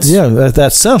 2 months. Yeah,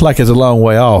 that sounds like it's a long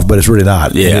way off, but it's really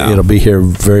not. Yeah. It'll be here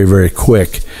very, very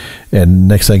quick. And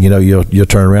next thing you know, you'll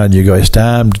turn around and you go, it's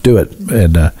time to do it.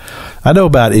 And I know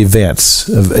about events.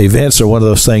 Events are one of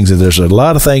those things that there's a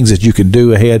lot of things that you can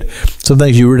do ahead, some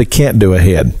things you really can't do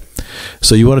ahead.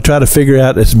 So you want to try to figure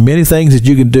out as many things that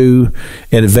you can do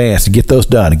in advance and get those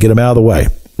done and get them out of the way.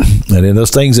 And then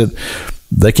those things that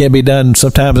they can't be done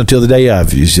sometimes until the day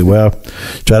of. You say, well,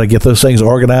 try to get those things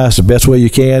organized the best way you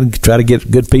can. Try to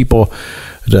get good people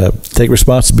to take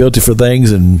responsibility for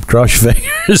things and cross your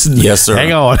fingers and yes, sir.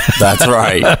 Hang on. That's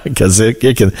right. Because it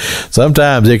can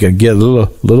sometimes it can get a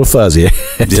little fuzzy.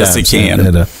 Yes, it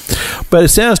can. But it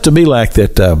sounds to me like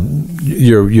that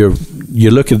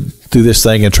you're looking through this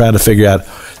thing and trying to figure out,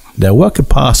 now, what could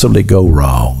possibly go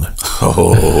wrong?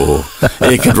 Oh,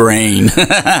 it could rain.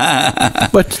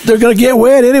 But they're going to get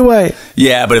wet anyway.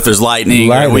 Yeah, but if there's lightning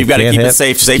we've got to keep it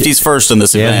safe. Safety's first in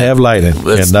this event. Can't have lightning.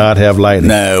 Cannot have lightning.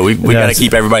 No, we got to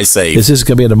keep everybody safe. Is this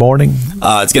going to be in the morning?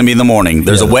 It's going to be in the morning.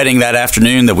 There's a wedding that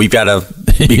afternoon that we've got to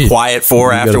be quiet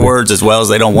for afterwards, as well as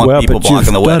they don't want people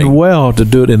blocking the wedding. You've done well to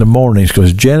do it in the mornings,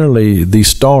 because generally these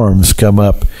storms come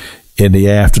up in the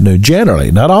afternoon,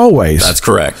 generally, not always. That's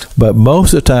correct. But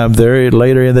most of the time, they're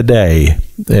later in the day.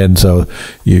 And so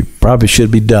you probably should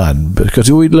be done,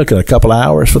 because we're looking at a couple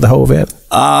hours for the whole event.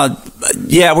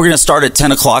 Yeah, we're going to start at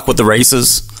 10 o'clock with the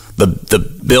races.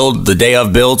 The day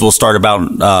of builds will start about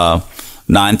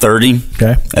 9:30.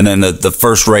 Okay. And then the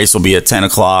first race will be at 10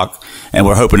 o'clock, and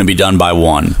we're hoping to be done by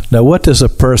 1. Now, what does a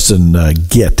person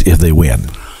get if they win?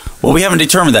 Well, we haven't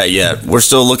determined that yet. We're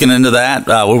still looking into that.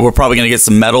 We're probably going to get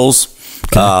some medals,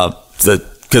 because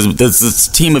it's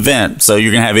a team event, so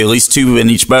you're going to have at least 2 in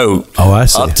each boat. Oh, I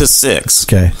see. Up to 6.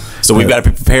 Okay. So we've got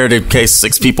to be prepared in case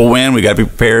 6 people win. We've got to be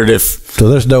prepared if... So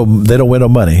they don't win no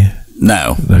money?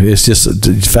 No. It's just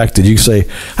the fact that you say,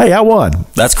 hey, I won.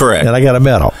 That's correct. And I got a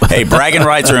medal. Hey, bragging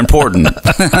rights are important.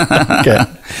 Okay.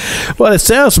 Well, it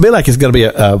sounds to me like it's going to be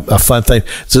a fun thing.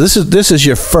 So this is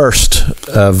your first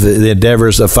of the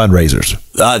endeavors of fundraisers.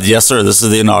 Yes, sir. This is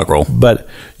the inaugural. But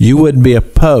you wouldn't be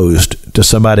opposed to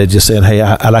somebody just saying, hey,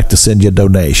 I'd like to send you a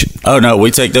donation. Oh, no. We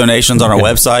take donations on our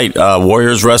website,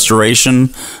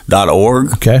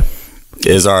 warriorsrestoration.org. Okay.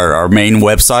 Is our main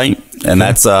website, and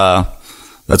that's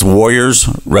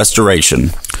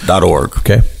warriorsrestoration.org.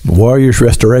 Okay.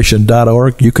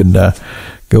 warriorsrestoration.org. You can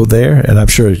go there, and I'm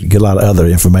sure you get a lot of other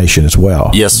information as well.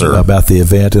 Yes, sir. About the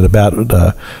event and about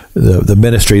the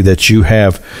ministry that you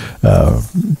have.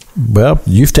 Well,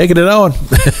 you've taken it on.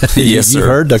 Yes, sir. You've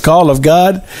heard the call of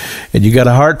God, and you got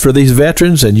a heart for these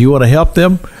veterans, and you want to help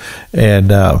them.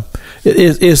 And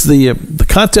is the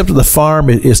concept of the farm,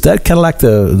 is that kind of like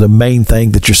the main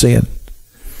thing that you're seeing?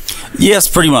 Yes,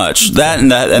 pretty much. That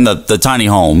and the tiny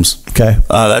homes. Okay.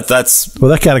 That's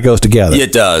well, that kind of goes together.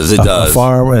 It does. It does. A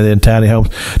farm and then tiny homes.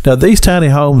 Now, these tiny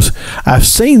homes, I've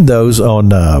seen those on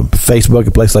Facebook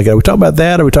and places like that. Are we talking about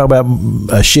that, or are we talking about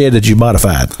a shed that you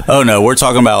modified? Oh, no. We're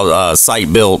talking about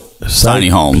site-built tiny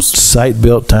homes.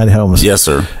 Site-built tiny homes. Yes,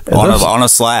 sir. On a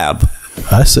slab.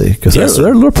 I see. Because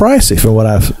they're a little pricey for what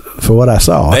I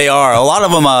saw. They are. A lot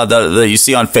of them that you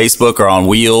see on Facebook are on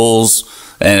wheels.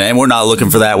 And we're not looking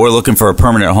for that. We're looking for a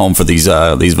permanent home for these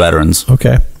veterans.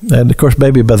 Okay. And, of course,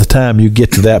 maybe by the time you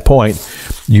get to that point,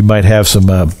 you might have some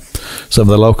of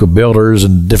the local builders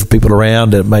and different people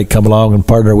around that might come along and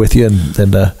partner with you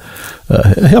and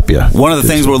help you. One of the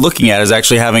things we're looking at is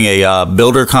actually having a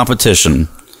builder competition.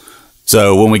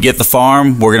 So when we get the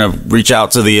farm, we're going to reach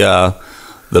out to the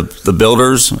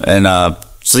builders and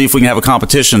see if we can have a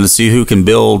competition to see who can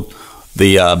build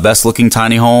the best looking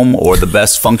tiny home or the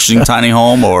best functioning tiny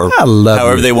home, or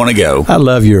however they want to go. I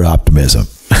love your optimism.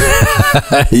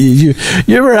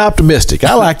 You're very optimistic.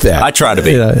 I like that. I try to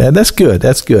be. And that's good.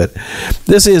 That's good.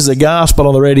 This is the Gospel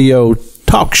on the Radio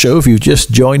talk show. If you've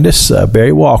just joined us,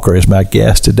 Barry Walker is my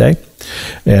guest today.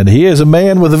 And he is a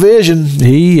man with a vision.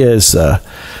 He feels the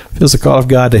call of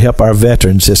God to help our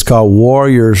veterans. It's called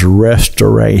Warriors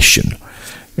Restoration.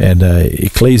 And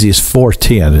Ecclesiastes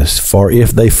 4:10 is, for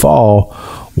if they fall,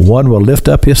 one will lift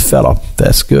up his fellow.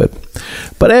 That's good.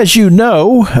 But as you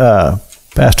know,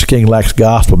 Pastor King likes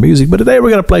gospel music, but today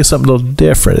we're going to play something a little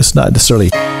different. It's not necessarily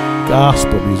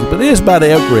gospel music, but it is by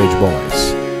the Elk Ridge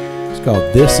Boys. It's called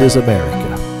This Is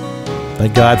America.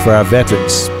 Thank God for our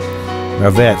veterans,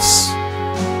 our vets.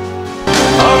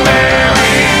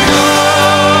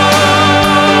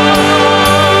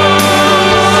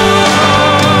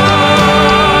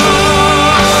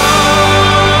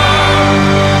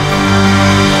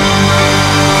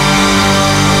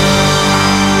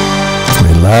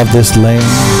 We love this land,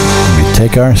 and we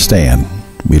take our stand.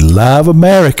 We love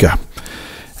America,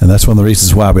 and that's one of the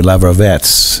reasons why we love our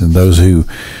vets and those who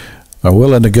are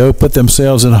willing to go put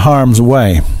themselves in harm's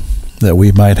way, that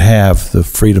we might have the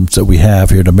freedoms that we have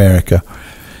here in America.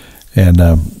 And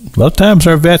a lot of times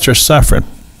our vets are suffering,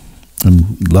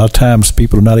 and a lot of times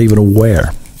people are not even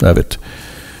aware of it.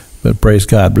 But praise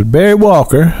God. But Barry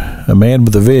Walker, a man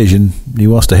with a vision, he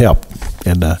wants to help,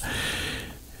 and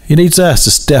he needs us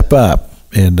to step up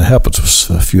and help us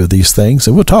with a few of these things.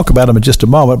 And we'll talk about them in just a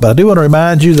moment. But I do want to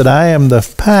remind you that I am the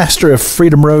pastor of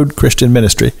Freedom Road Christian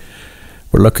Ministry.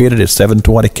 We're located at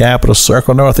 720 Capitol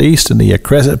Circle Northeast in the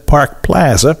Crescent Park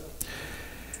Plaza.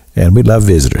 And we love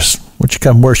visitors. Won't you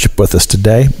come worship with us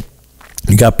today?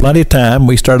 You got plenty of time.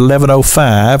 We start at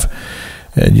 11:05.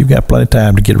 And you've got plenty of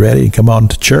time to get ready and come on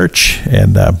to church.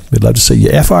 And we'd love to see you.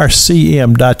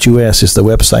 frcm.us is the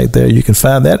website there. You can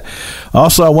find that.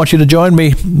 Also, I want you to join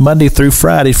me Monday through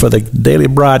Friday for the daily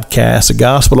broadcast, the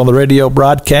Gospel on the Radio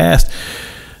broadcast.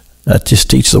 Just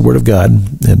teach the Word of God.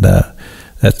 And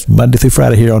that's Monday through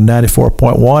Friday here on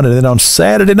 94.1. And then on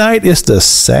Saturday night, it's the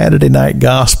Saturday Night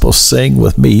Gospel Sing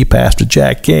with me, Pastor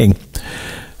Jack King.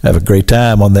 Have a great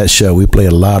time on that show. We play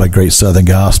a lot of great Southern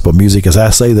gospel music, as I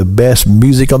say, the best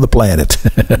music on the planet,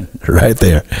 right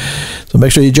there. So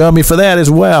make sure you join me for that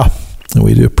as well. And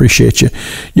we do appreciate you.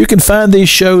 You can find these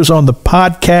shows on the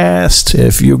podcast.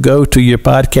 If you go to your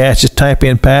podcast, just type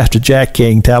in Pastor Jack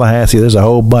King, Tallahassee. There's a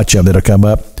whole bunch of them that'll come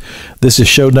up. This is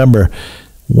show number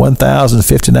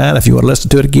 1059. If you want to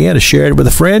listen to it again or share it with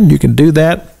a friend, you can do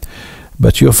that.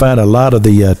 But you'll find a lot of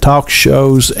the talk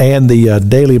shows and the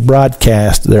daily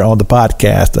broadcast there on the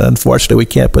podcast. Unfortunately, we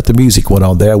can't put the music one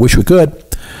on there. I wish we could.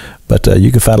 But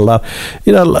you can find a lot.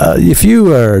 If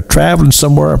you are traveling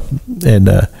somewhere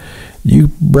and you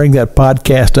bring that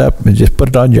podcast up and just put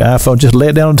it on your iPhone, just lay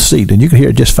it down on the seat, and you can hear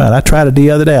it just fine. I tried it the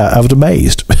other day. I was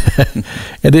amazed.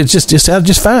 And it just sounded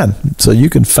just fine. So you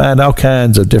can find all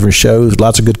kinds of different shows,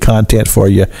 lots of good content for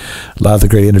you, a lot of the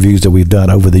great interviews that we've done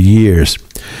over the years.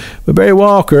 But Barry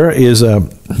Walker is a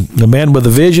man with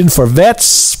a vision for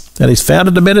vets, and he's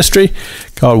founded a ministry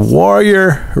called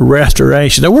Warrior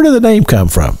Restoration. Now, where did the name come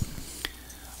from?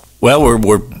 Well,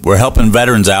 we're helping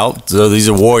veterans out. So these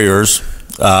are warriors,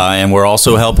 and we're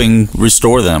also helping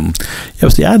restore them. Yeah,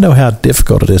 see, I know how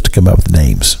difficult it is to come up with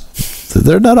names.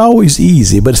 They're not always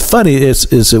easy, but it's funny.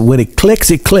 It's when it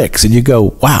clicks, and you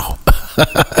go, wow.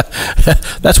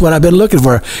 That's what I've been looking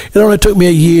for. It only took me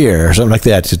a year or something like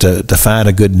that to find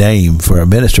a good name for a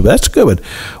ministry. But that's a good one.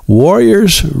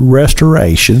 Warriors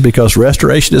Restoration, because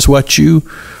restoration is what you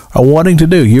are wanting to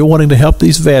do. You're wanting to help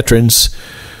these veterans.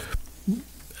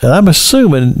 And I'm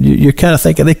assuming you're kind of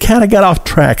thinking they kind of got off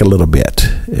track a little bit,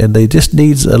 and they just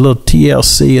need a little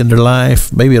TLC in their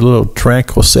life, maybe a little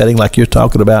tranquil setting like you're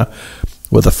talking about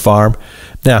with a farm.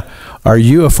 Now, are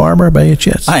you a farmer by any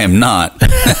chance? I am not.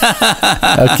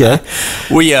 Okay.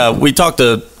 We talked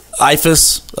to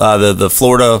IFAS, the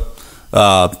Florida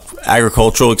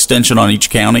agricultural extension on each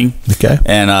county. Okay.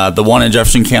 And the one in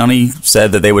Jefferson County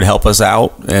said that they would help us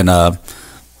out and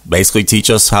basically teach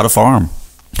us how to farm.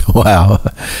 Wow.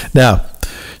 Now,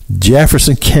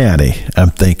 Jefferson County,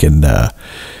 I'm thinking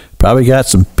probably got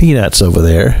some peanuts over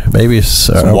there. Maybe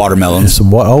some watermelons.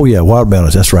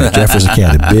 Watermelons. That's right. Jefferson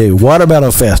County. Big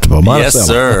watermelon festival.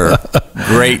 Monticello. Yes, sir.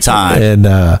 Great time. And,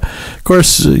 of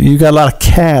course, you got a lot of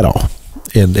cattle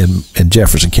in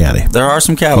Jefferson County. There are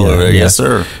some cattle over there. Yes,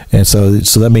 sir. And so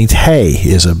that means hay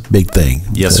is a big thing.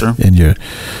 Yes, sir.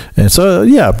 And so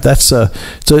that's so.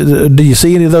 Do you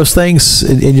see any of those things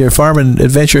in your farming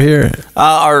adventure here?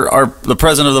 The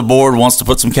president of the board wants to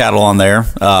put some cattle on there.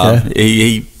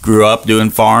 He grew up doing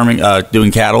farming,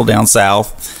 doing cattle down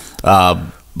south.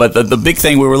 But the big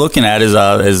thing we were looking at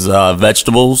is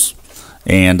vegetables.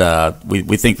 And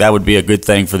we think that would be a good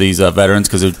thing for these veterans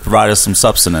because it would provide us some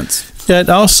subsistence. Yeah, it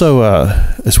also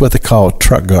it's what they call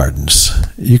truck gardens.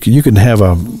 You can have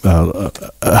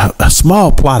a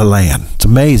small plot of land. It's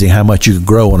amazing how much you can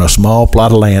grow on a small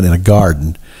plot of land in a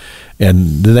garden.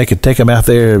 And then they could take them out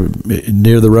there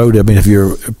near the road. I mean, if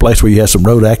you're a place where you have some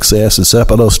road access and set up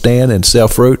a little stand and sell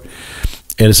fruit.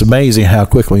 And it's amazing how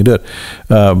quickly you do it.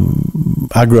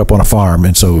 I grew up on a farm,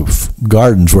 and so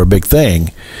gardens were a big thing.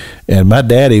 And my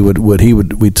daddy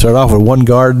we'd start off with one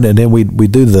garden, and then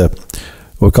we'd do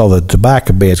what we call the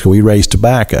tobacco beds, because we raised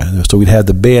tobacco. So we'd have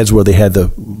the beds where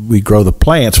we'd grow the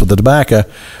plants for the tobacco,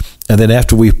 and then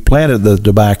after we planted the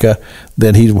tobacco,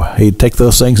 then he'd take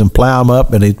those things and plow them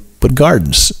up, and he'd put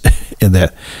gardens in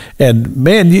that. And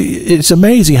man, it's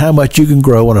amazing how much you can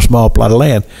grow on a small plot of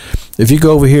land. If you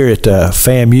go over here at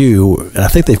FAMU, I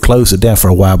think they've closed it down for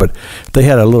a while, but they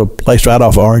had a little place right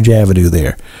off Orange Avenue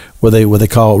there where they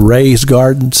call raised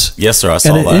gardens. Yes, sir, I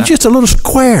saw that. It's just a little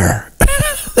square.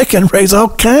 They can raise all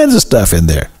kinds of stuff in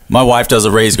there. My wife does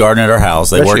a raised garden at her house.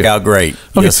 They work out great.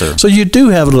 Okay. Yes, sir. So you do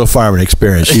have a little farming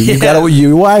experience.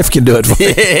 Your wife can do it for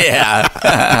you. Yeah.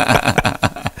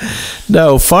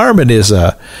 No, farming is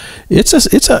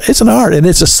it's an art, and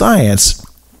it's a science.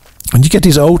 And you get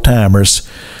these old timers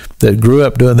that grew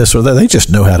up doing this or that, they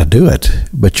just know how to do it.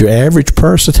 But your average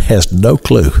person has no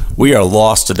clue. We are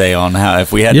lost today on how,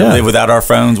 if we had to live without our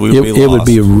phones, we would be lost. It would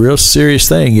be a real serious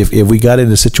thing if we got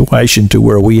in a situation to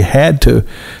where we had to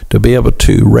be able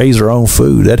to raise our own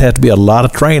food. That'd have to be a lot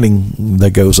of training that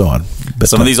goes on. But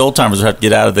some of these old timers would have to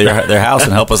get out of their house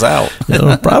and help us out.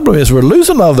 The problem is we're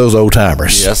losing all those old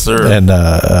timers. Yes, sir. And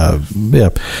and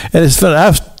it's funny.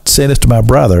 I've said this to my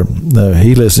brother.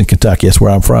 He lives in Kentucky. That's where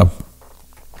I'm from.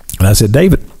 And I said,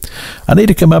 David, I need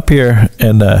to come up here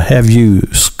and have you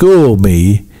school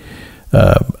me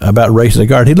about raising a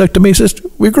garden. He looked at me and says,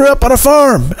 we grew up on a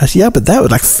farm. I said, yeah, but that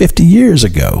was like 50 years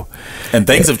ago. And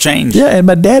things have changed. Yeah, and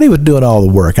my daddy was doing all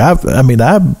the work. I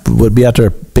would be out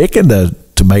there picking the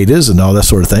tomatoes and all that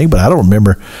sort of thing, but I don't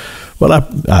remember. Well,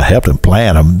 I helped him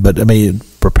plant them, but I mean,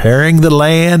 preparing the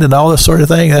land and all this sort of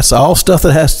thing, that's all stuff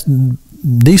that has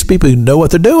these people who know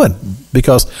what they're doing,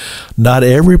 because not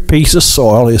every piece of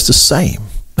soil is the same.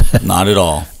 Not at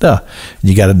all. No,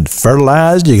 you got to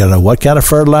fertilize. You got to know what kind of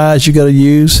fertilizer you got to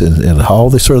use, and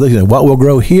all this sort of things. And what will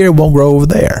grow here won't grow over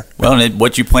there. Well, and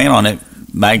what you plant on it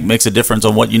makes a difference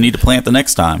on what you need to plant the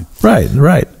next time.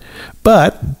 Right.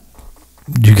 But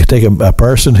you could take a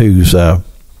person who's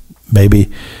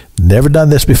maybe never done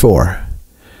this before.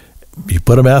 You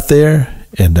put them out there,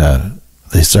 and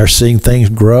they start seeing things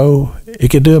grow. It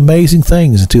can do amazing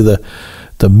things into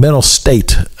the mental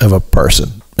state of a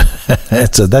person.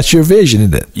 That's your vision,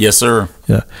 isn't it? Yes, sir.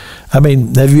 Yeah. I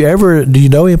mean, do you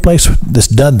know any place that's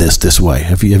done this way?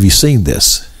 Have you seen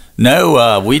this?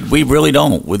 No, we really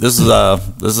don't. This is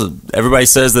everybody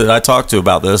says that I talk to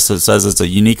about this. It says it's a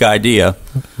unique idea.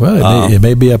 Well, it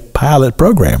may be a pilot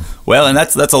program. Well, and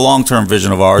that's a long-term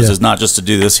vision of ours, Yeah. is not just to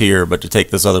do this here, but to take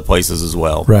this other places as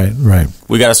well. Right.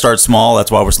 We got to start small.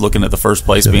 That's why we're looking at the first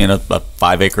place being a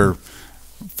 5-acre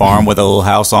farm with a little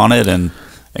house on it, and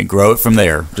grow it from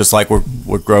there. Just like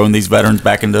we're growing these veterans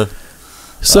back into.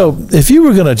 So, if you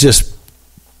were going to just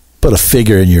put a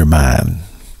figure in your mind,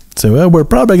 say, well, we're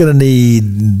probably going to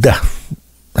need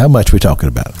how much we talking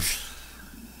about?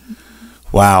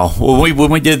 Wow. Well, when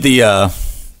we did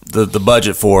the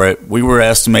budget for it, we were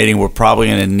estimating we're probably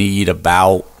going to need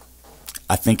about,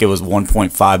 I think it was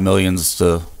 1.5 million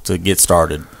to get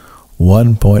started.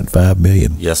 1.5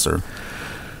 million. Yes, sir.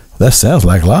 That sounds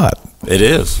like a lot. It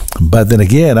is. But then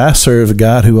again, I serve a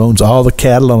God who owns all the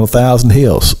cattle on 1,000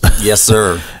 hills. Yes,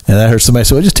 sir. And I heard somebody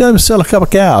say, well, just tell him to sell a couple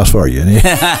cows for you.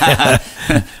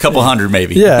 Couple hundred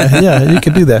maybe. Yeah, you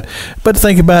can do that. But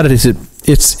think about it,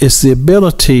 it's the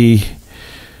ability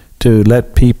to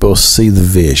let people see the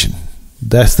vision.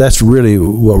 That's really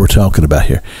what we're talking about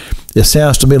here. It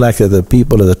sounds to me like the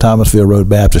people of the Thomasville Road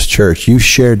Baptist Church, you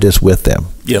shared this with them.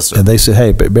 Yes, sir. And they said,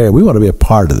 hey, Barry, we want to be a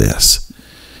part of this.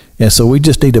 And so we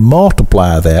just need to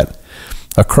multiply that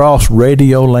across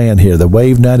radio land here, the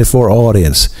Wave 94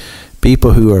 audience,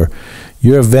 people who are,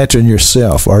 you're a veteran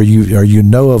yourself, or you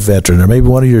know a veteran, or maybe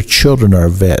one of your children are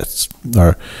vets,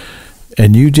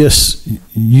 and you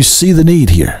see the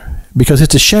need here, because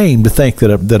it's a shame to think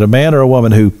that a man or a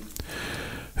woman who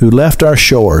left our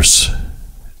shores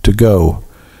to go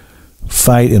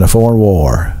fight in a foreign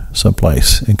war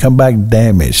someplace and come back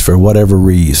damaged for whatever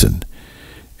reason,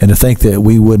 and to think that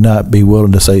we would not be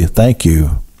willing to say thank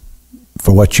you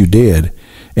for what you did.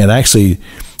 And actually,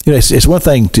 it's one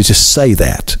thing to just say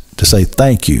that, to say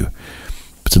thank you.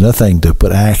 It's another thing to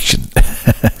put action.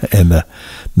 And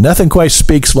nothing quite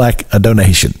speaks like a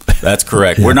donation. That's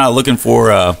correct. Yeah. We're not looking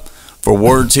for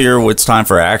words here. It's time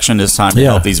for action. It's time to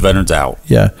help these veterans out.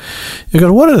 Yeah. Because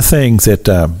one of the things that,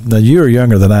 now you're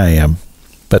younger than I am,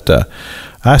 but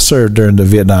I served during the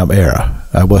Vietnam era.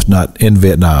 I was not in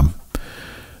Vietnam.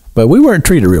 But we weren't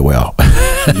treated real well.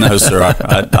 No, sir.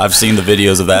 I've seen the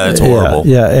videos of that. It's horrible.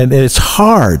 Yeah, and it's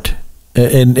hard.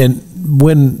 And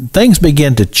when things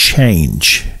begin to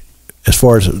change as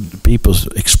far as people's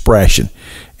expression,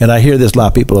 and I hear this, a lot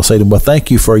of people will say to them, well, thank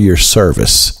you for your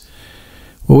service.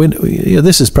 Well,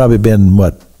 this has probably been,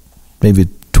 maybe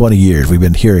 20 years we've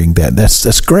been hearing that.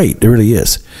 That's great. It really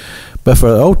is. But for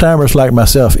old-timers like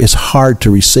myself, it's hard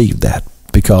to receive that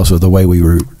because of the way we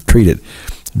were treated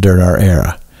during our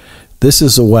era. This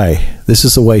is a way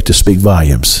to speak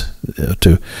volumes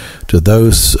to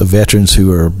those veterans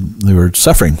who are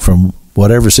suffering from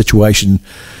whatever situation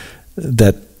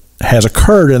that has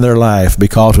occurred in their life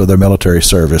because of their military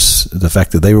service, the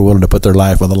fact that they were willing to put their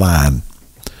life on the line.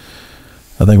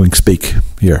 I think we can speak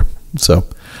here. So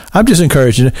I'm just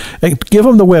encouraging you. And give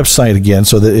them the website again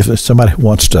so that if somebody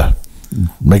wants to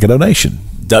make a donation.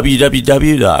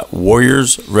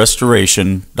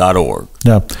 www.warriorsrestoration.org.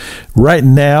 Now, right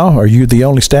now, are you the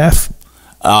only staff?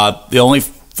 The only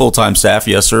full-time staff,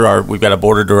 yes, sir. We've got a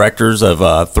board of directors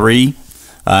of 3,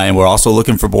 and we're also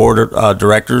looking for board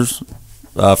directors,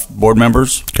 board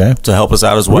members, to help us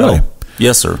out as well. Really?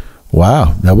 Yes, sir.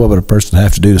 Wow. Now, what would a person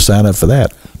have to do to sign up for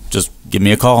that? Just give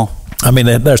me a call. I mean,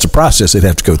 there's a process they'd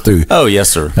have to go through. Oh, yes,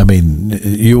 sir. I mean,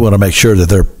 you want to make sure that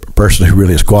they're a person who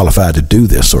really is qualified to do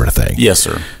this sort of thing. Yes,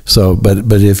 sir. So,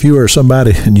 but if you are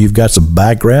somebody and you've got some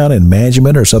background in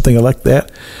management or something like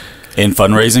that. In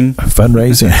fundraising?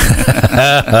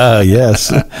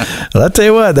 Yes. Well, I tell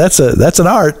you what, that's an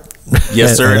art.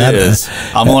 Yes, sir, it is.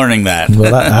 I'm learning that.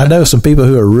 Well, I know some people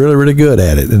who are really, really good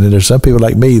at it, and then there's some people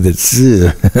like me that's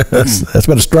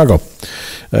been a struggle.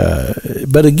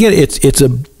 But again, it's a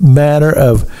matter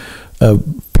of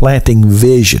planting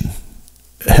vision,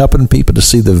 helping people to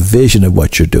see the vision of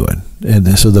what you're doing,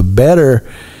 and so the better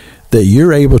that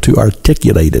you're able to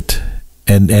articulate it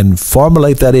and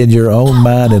formulate that in your own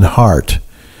mind and heart,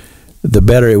 the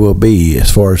better it will be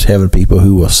as far as having people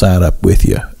who will sign up with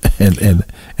you and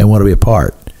want to be a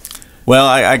part. Well,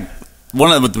 I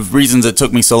one of the reasons it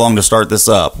took me so long to start this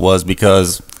up was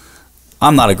because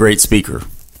I'm not a great speaker.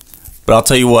 But I'll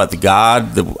tell you what, the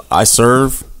God that I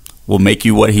serve will make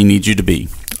you what he needs you to be.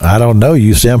 I don't know.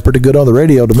 You sound pretty good on the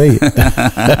radio to me.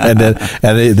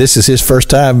 This is his first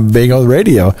time being on the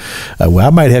radio. Well, I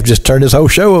might have just turned this whole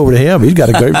show over to him. He's got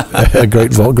a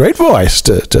great voice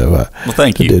to well,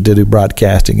 thank you. to do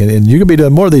broadcasting, and you're gonna be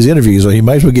doing more of these interviews, so you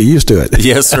might as well get used to it.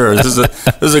 Yes, sir. This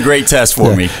is a great test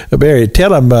for me. Barry,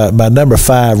 tell him my number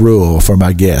 5 rule for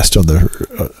my guest on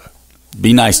the.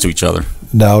 Be nice to each other.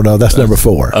 No, that's number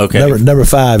 4. Okay. Number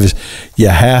 5 is you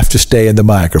have to stay in the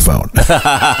microphone.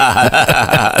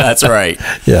 That's right.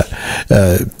 Yeah.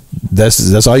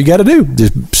 That's all you got to do.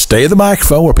 Just stay in the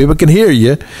microphone where people can hear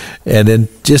you, and then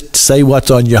just say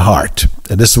what's on your heart.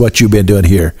 And this is what you've been doing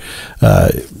here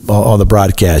on the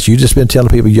broadcast. You've just been telling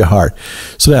people your heart.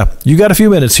 So now, you got a few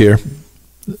minutes here.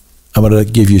 I'm going to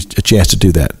give you a chance to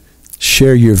do that.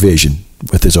 Share your vision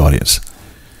with this audience.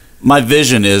 My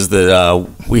vision is that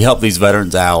we help these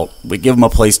veterans out. We give them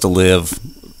a place to live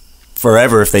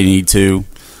forever if they need to.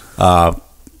 God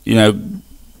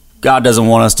doesn't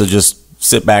want us to just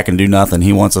sit back and do nothing.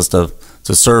 He wants us to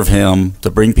serve Him,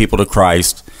 to bring people to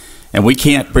Christ. And we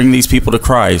can't bring these people to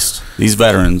Christ, these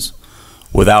veterans,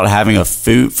 without having a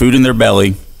food in their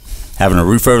belly, having a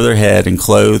roof over their head, and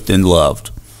clothed and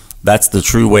loved. That's the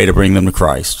true way to bring them to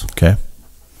Christ. Okay.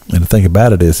 And the thing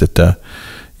about it is that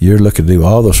you're looking to do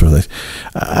all those sort of things.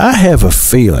 I have a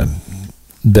feeling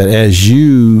that as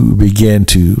you begin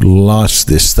to launch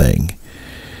this thing,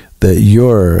 that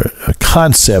your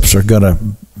concepts are going to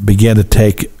begin to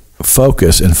take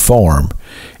focus and form.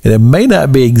 And it may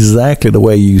not be exactly the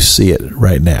way you see it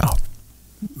right now.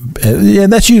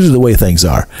 And that's usually the way things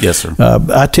are. Yes, sir.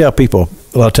 I tell people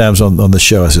a lot of times on the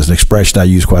show, it's an expression I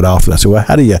use quite often. I say, well,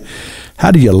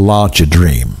 how do you launch a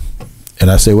dream? And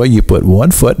I say, well, you put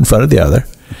one foot in front of the other,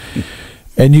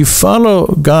 and you follow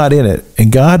God in it,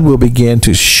 and God will begin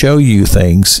to show you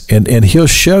things, and He'll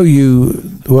show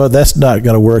you, well, that's not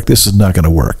going to work, this is not going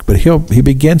to work. But He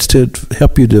begins to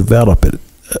help you develop it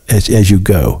as you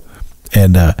go.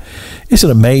 And it's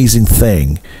an amazing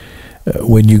thing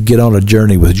when you get on a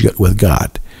journey with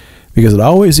God, because it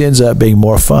always ends up being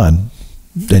more fun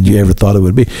than you ever thought it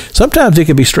would be. Sometimes it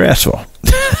can be stressful.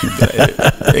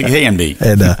 It can be.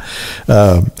 And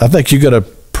I think you're going to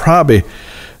probably,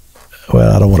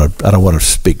 well, I don't want to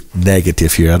speak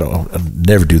negative here. I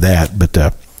never do that. But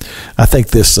I think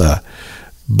this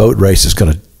boat race is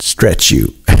going to stretch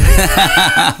you.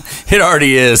 It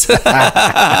already is.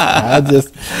 I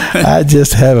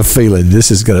just have a feeling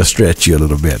this is going to stretch you a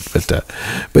little bit.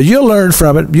 But you'll learn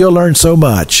from it. You'll learn so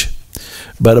much.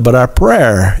 But our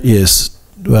prayer is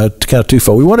kind of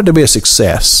twofold. We want it to be a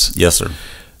success. Yes, sir.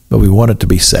 But we want it to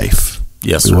be safe.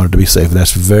 Yes, sir. We want it to be safe. And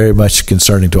that's very much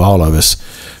concerning to all of us,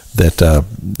 that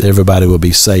everybody will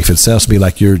be safe. It sounds to me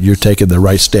like you're taking the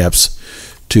right steps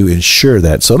to ensure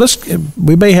that. So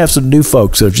we may have some new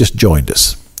folks that have just joined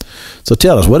us. So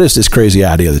tell us, what is this crazy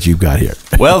idea that you've got here?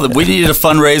 Well, we needed a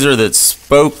fundraiser that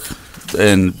spoke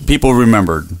and people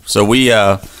remembered. So we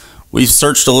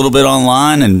searched a little bit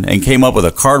online and came up with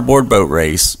a cardboard boat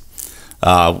race.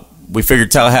 We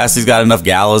figured Tallahassee's got enough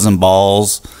galas and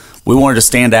balls. We wanted to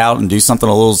stand out and do something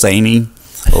a little zany,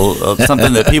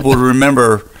 something that people would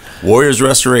remember. Warriors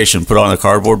Restoration put on a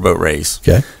cardboard boat race.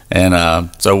 Okay.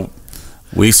 And so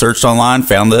we searched online,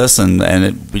 found this, and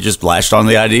we just lashed on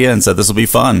the idea and said this will be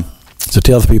fun. So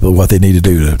tell the people what they need to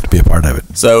do to be a part of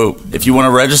it. So if you want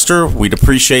to register, we'd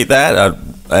appreciate that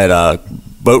at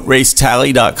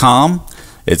boatracetally.com.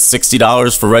 It's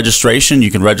 $60 for registration.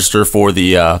 You can register for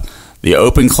the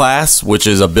open class, which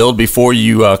is a build before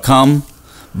you come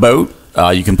boat.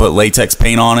 You can put latex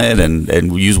paint on it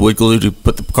and use wood glue to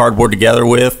put the cardboard together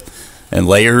with, and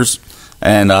layers.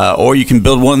 And or you can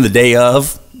build one the day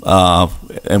of,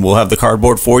 and we'll have the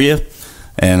cardboard for you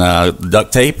and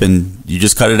duct tape, and you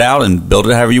just cut it out and build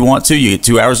it however you want to. You get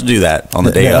 2 hours to do that on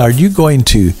the day of. Are you going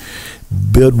to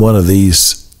build one of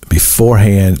these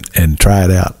beforehand and try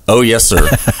it out? Oh, yes, sir.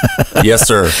 Yes,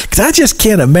 sir. Because I just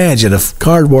can't imagine a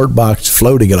cardboard box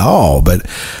floating at all. But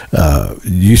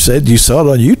you said you saw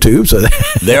it on YouTube, so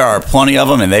there are plenty of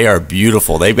them, and they are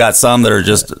beautiful. They've got some that are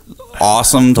just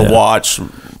awesome to watch.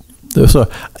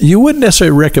 So you wouldn't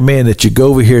necessarily recommend that you go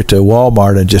over here to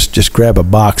Walmart and just grab a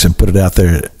box and put it out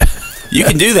there. You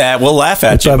can do that. We'll laugh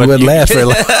at you. Probably wouldn't last very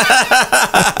long.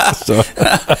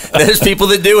 There's people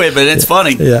that do it, but it's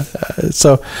funny. Yeah.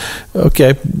 So,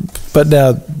 okay. But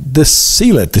now this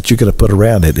sealant that you're going to put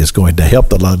around it is going to help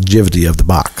the longevity of the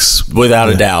box. Without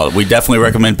a doubt. We definitely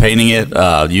recommend painting it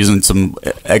using some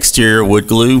exterior wood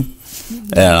glue.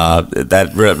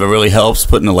 That really helps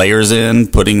putting the layers in,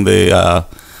 putting the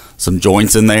some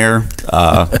joints in there.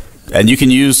 And you can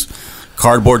use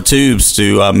cardboard tubes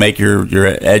to make your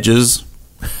edges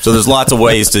So there's lots of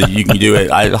ways you can do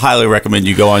it. I highly recommend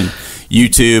you go on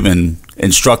YouTube and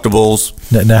Instructables.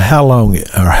 Now how long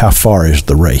or how far is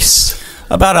the race?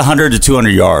 About 100 to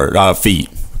 200 feet.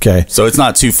 Okay. So it's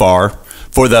not too far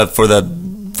for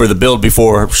the build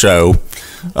before show.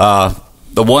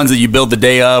 The ones that you build the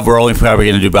day of, we're only probably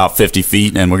going to do about 50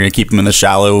 feet, and we're going to keep them in the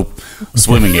shallow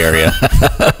swimming area.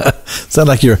 Sound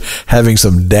like you're having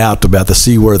some doubt about the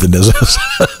seaworthiness.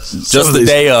 Just the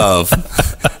day of.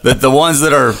 The ones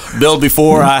that are built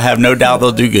before, I have no doubt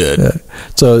they'll do good.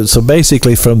 So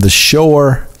basically from the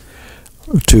shore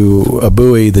to a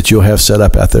buoy that you'll have set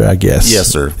up out there, I guess. Yes,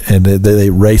 sir. And they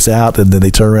race out, and then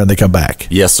they turn around and they come back.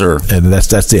 Yes, sir. And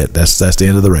that's it. That's the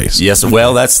end of the race. Yes, sir.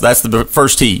 Well, that's the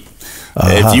first heat.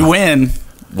 If you win,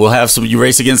 we'll have you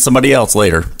race against somebody else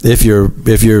later. If your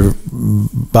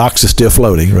box is still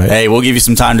floating, right? Hey, we'll give you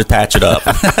some time to patch it up.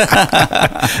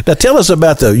 Now tell us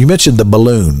about you mentioned the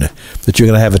balloon that you're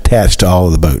going to have attached to all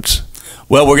of the boats.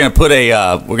 Well, we're going to put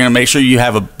we're going to make sure you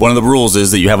have one of the rules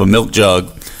is that you have a milk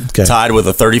jug tied with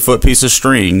a 30-foot piece of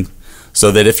string,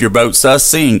 so that if your boat does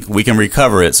sink, we can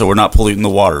recover it, so we're not polluting the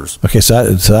waters. Okay, so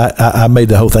I made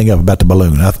the whole thing up about the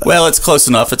balloon. Well, it's close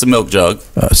enough. It's a milk jug.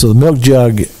 So the milk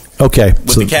jug, okay,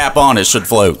 with the cap on, it should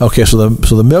float. Okay, so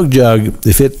the milk jug,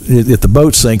 if the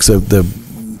boat sinks, the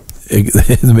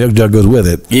milk jug goes with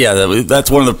it. Yeah, that's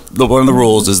one of the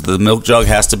rules is the milk jug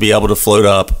has to be able to float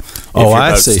up. If your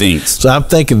boat stinks. So I'm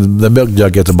thinking the milk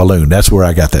jug gets a balloon. That's where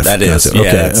I got that. That is,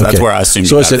 okay, that's where I assumed.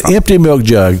 So it's an empty milk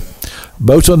jug.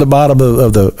 Boat's on the bottom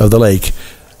of the lake.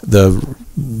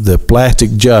 The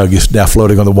plastic jug is now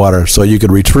floating on the water, so you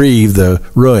can retrieve the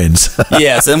ruins.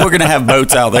 Yes, and we're going to have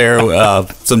boats out there,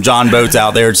 some John boats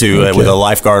out there too, with a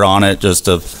lifeguard on it, just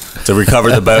to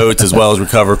recover the boats as well as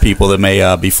recover people that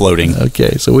may be floating.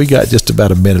 Okay, so we got just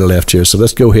about a minute left here, so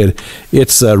let's go ahead.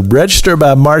 It's register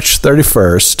by March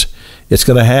 31st. It's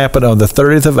going to happen on the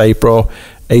 30th of April,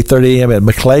 8:30 a.m. at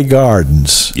McClay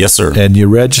Gardens. Yes, sir. And you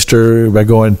register by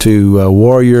going to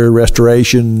Warrior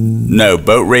Restoration. No,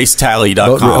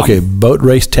 BoatRaceTally.com. Okay,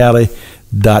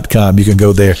 BoatRaceTally.com. You can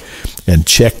go there and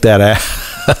check that out,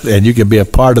 and you can be a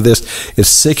part of this. It's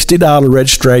 $60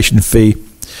 registration fee.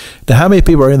 Now, how many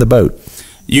people are in the boat?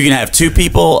 You can have 2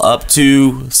 people up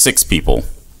to 6 people.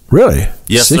 Really?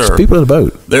 Yes, 6 sir. people in a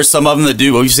boat. There's some of them that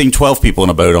do. Well, you've seen 12 people in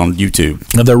a boat on YouTube.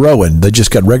 And they're rowing. They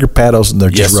just got regular paddles and they're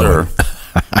just rowing. Yes, sir.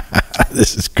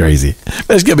 This is crazy.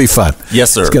 But it's going to be fun.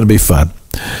 Yes, sir. It's going to be fun.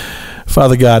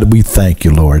 Father God, we thank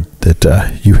you, Lord, that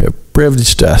you have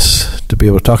privileged us to be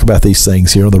able to talk about these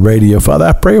things here on the radio. Father,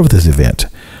 I pray over this event.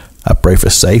 I pray for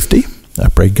safety. I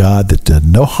pray, God, that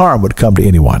no harm would come to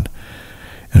anyone.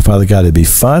 And Father God, it'd be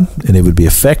fun, and it would be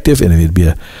effective, and it would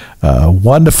be a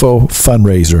wonderful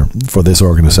fundraiser for this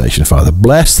organization. Father,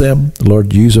 bless them.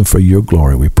 Lord, use them for your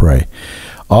glory, we pray.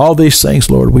 All these things,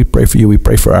 Lord, we pray for you. We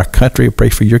pray for our country. We pray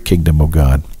for your kingdom, oh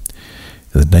God.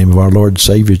 In the name of our Lord and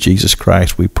Savior, Jesus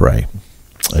Christ, we pray.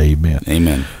 Amen.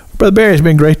 Amen. Brother Barry, it's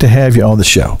been great to have you on the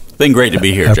show. It's been great to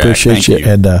be here, I Jack. appreciate Thank you.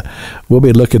 And we'll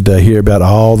be looking to hear about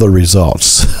all the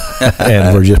results.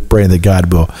 And we're just praying that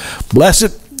God will bless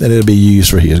it and it'll be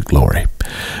used for his glory.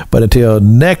 But until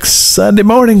next Sunday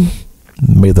morning,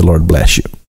 may the Lord bless you.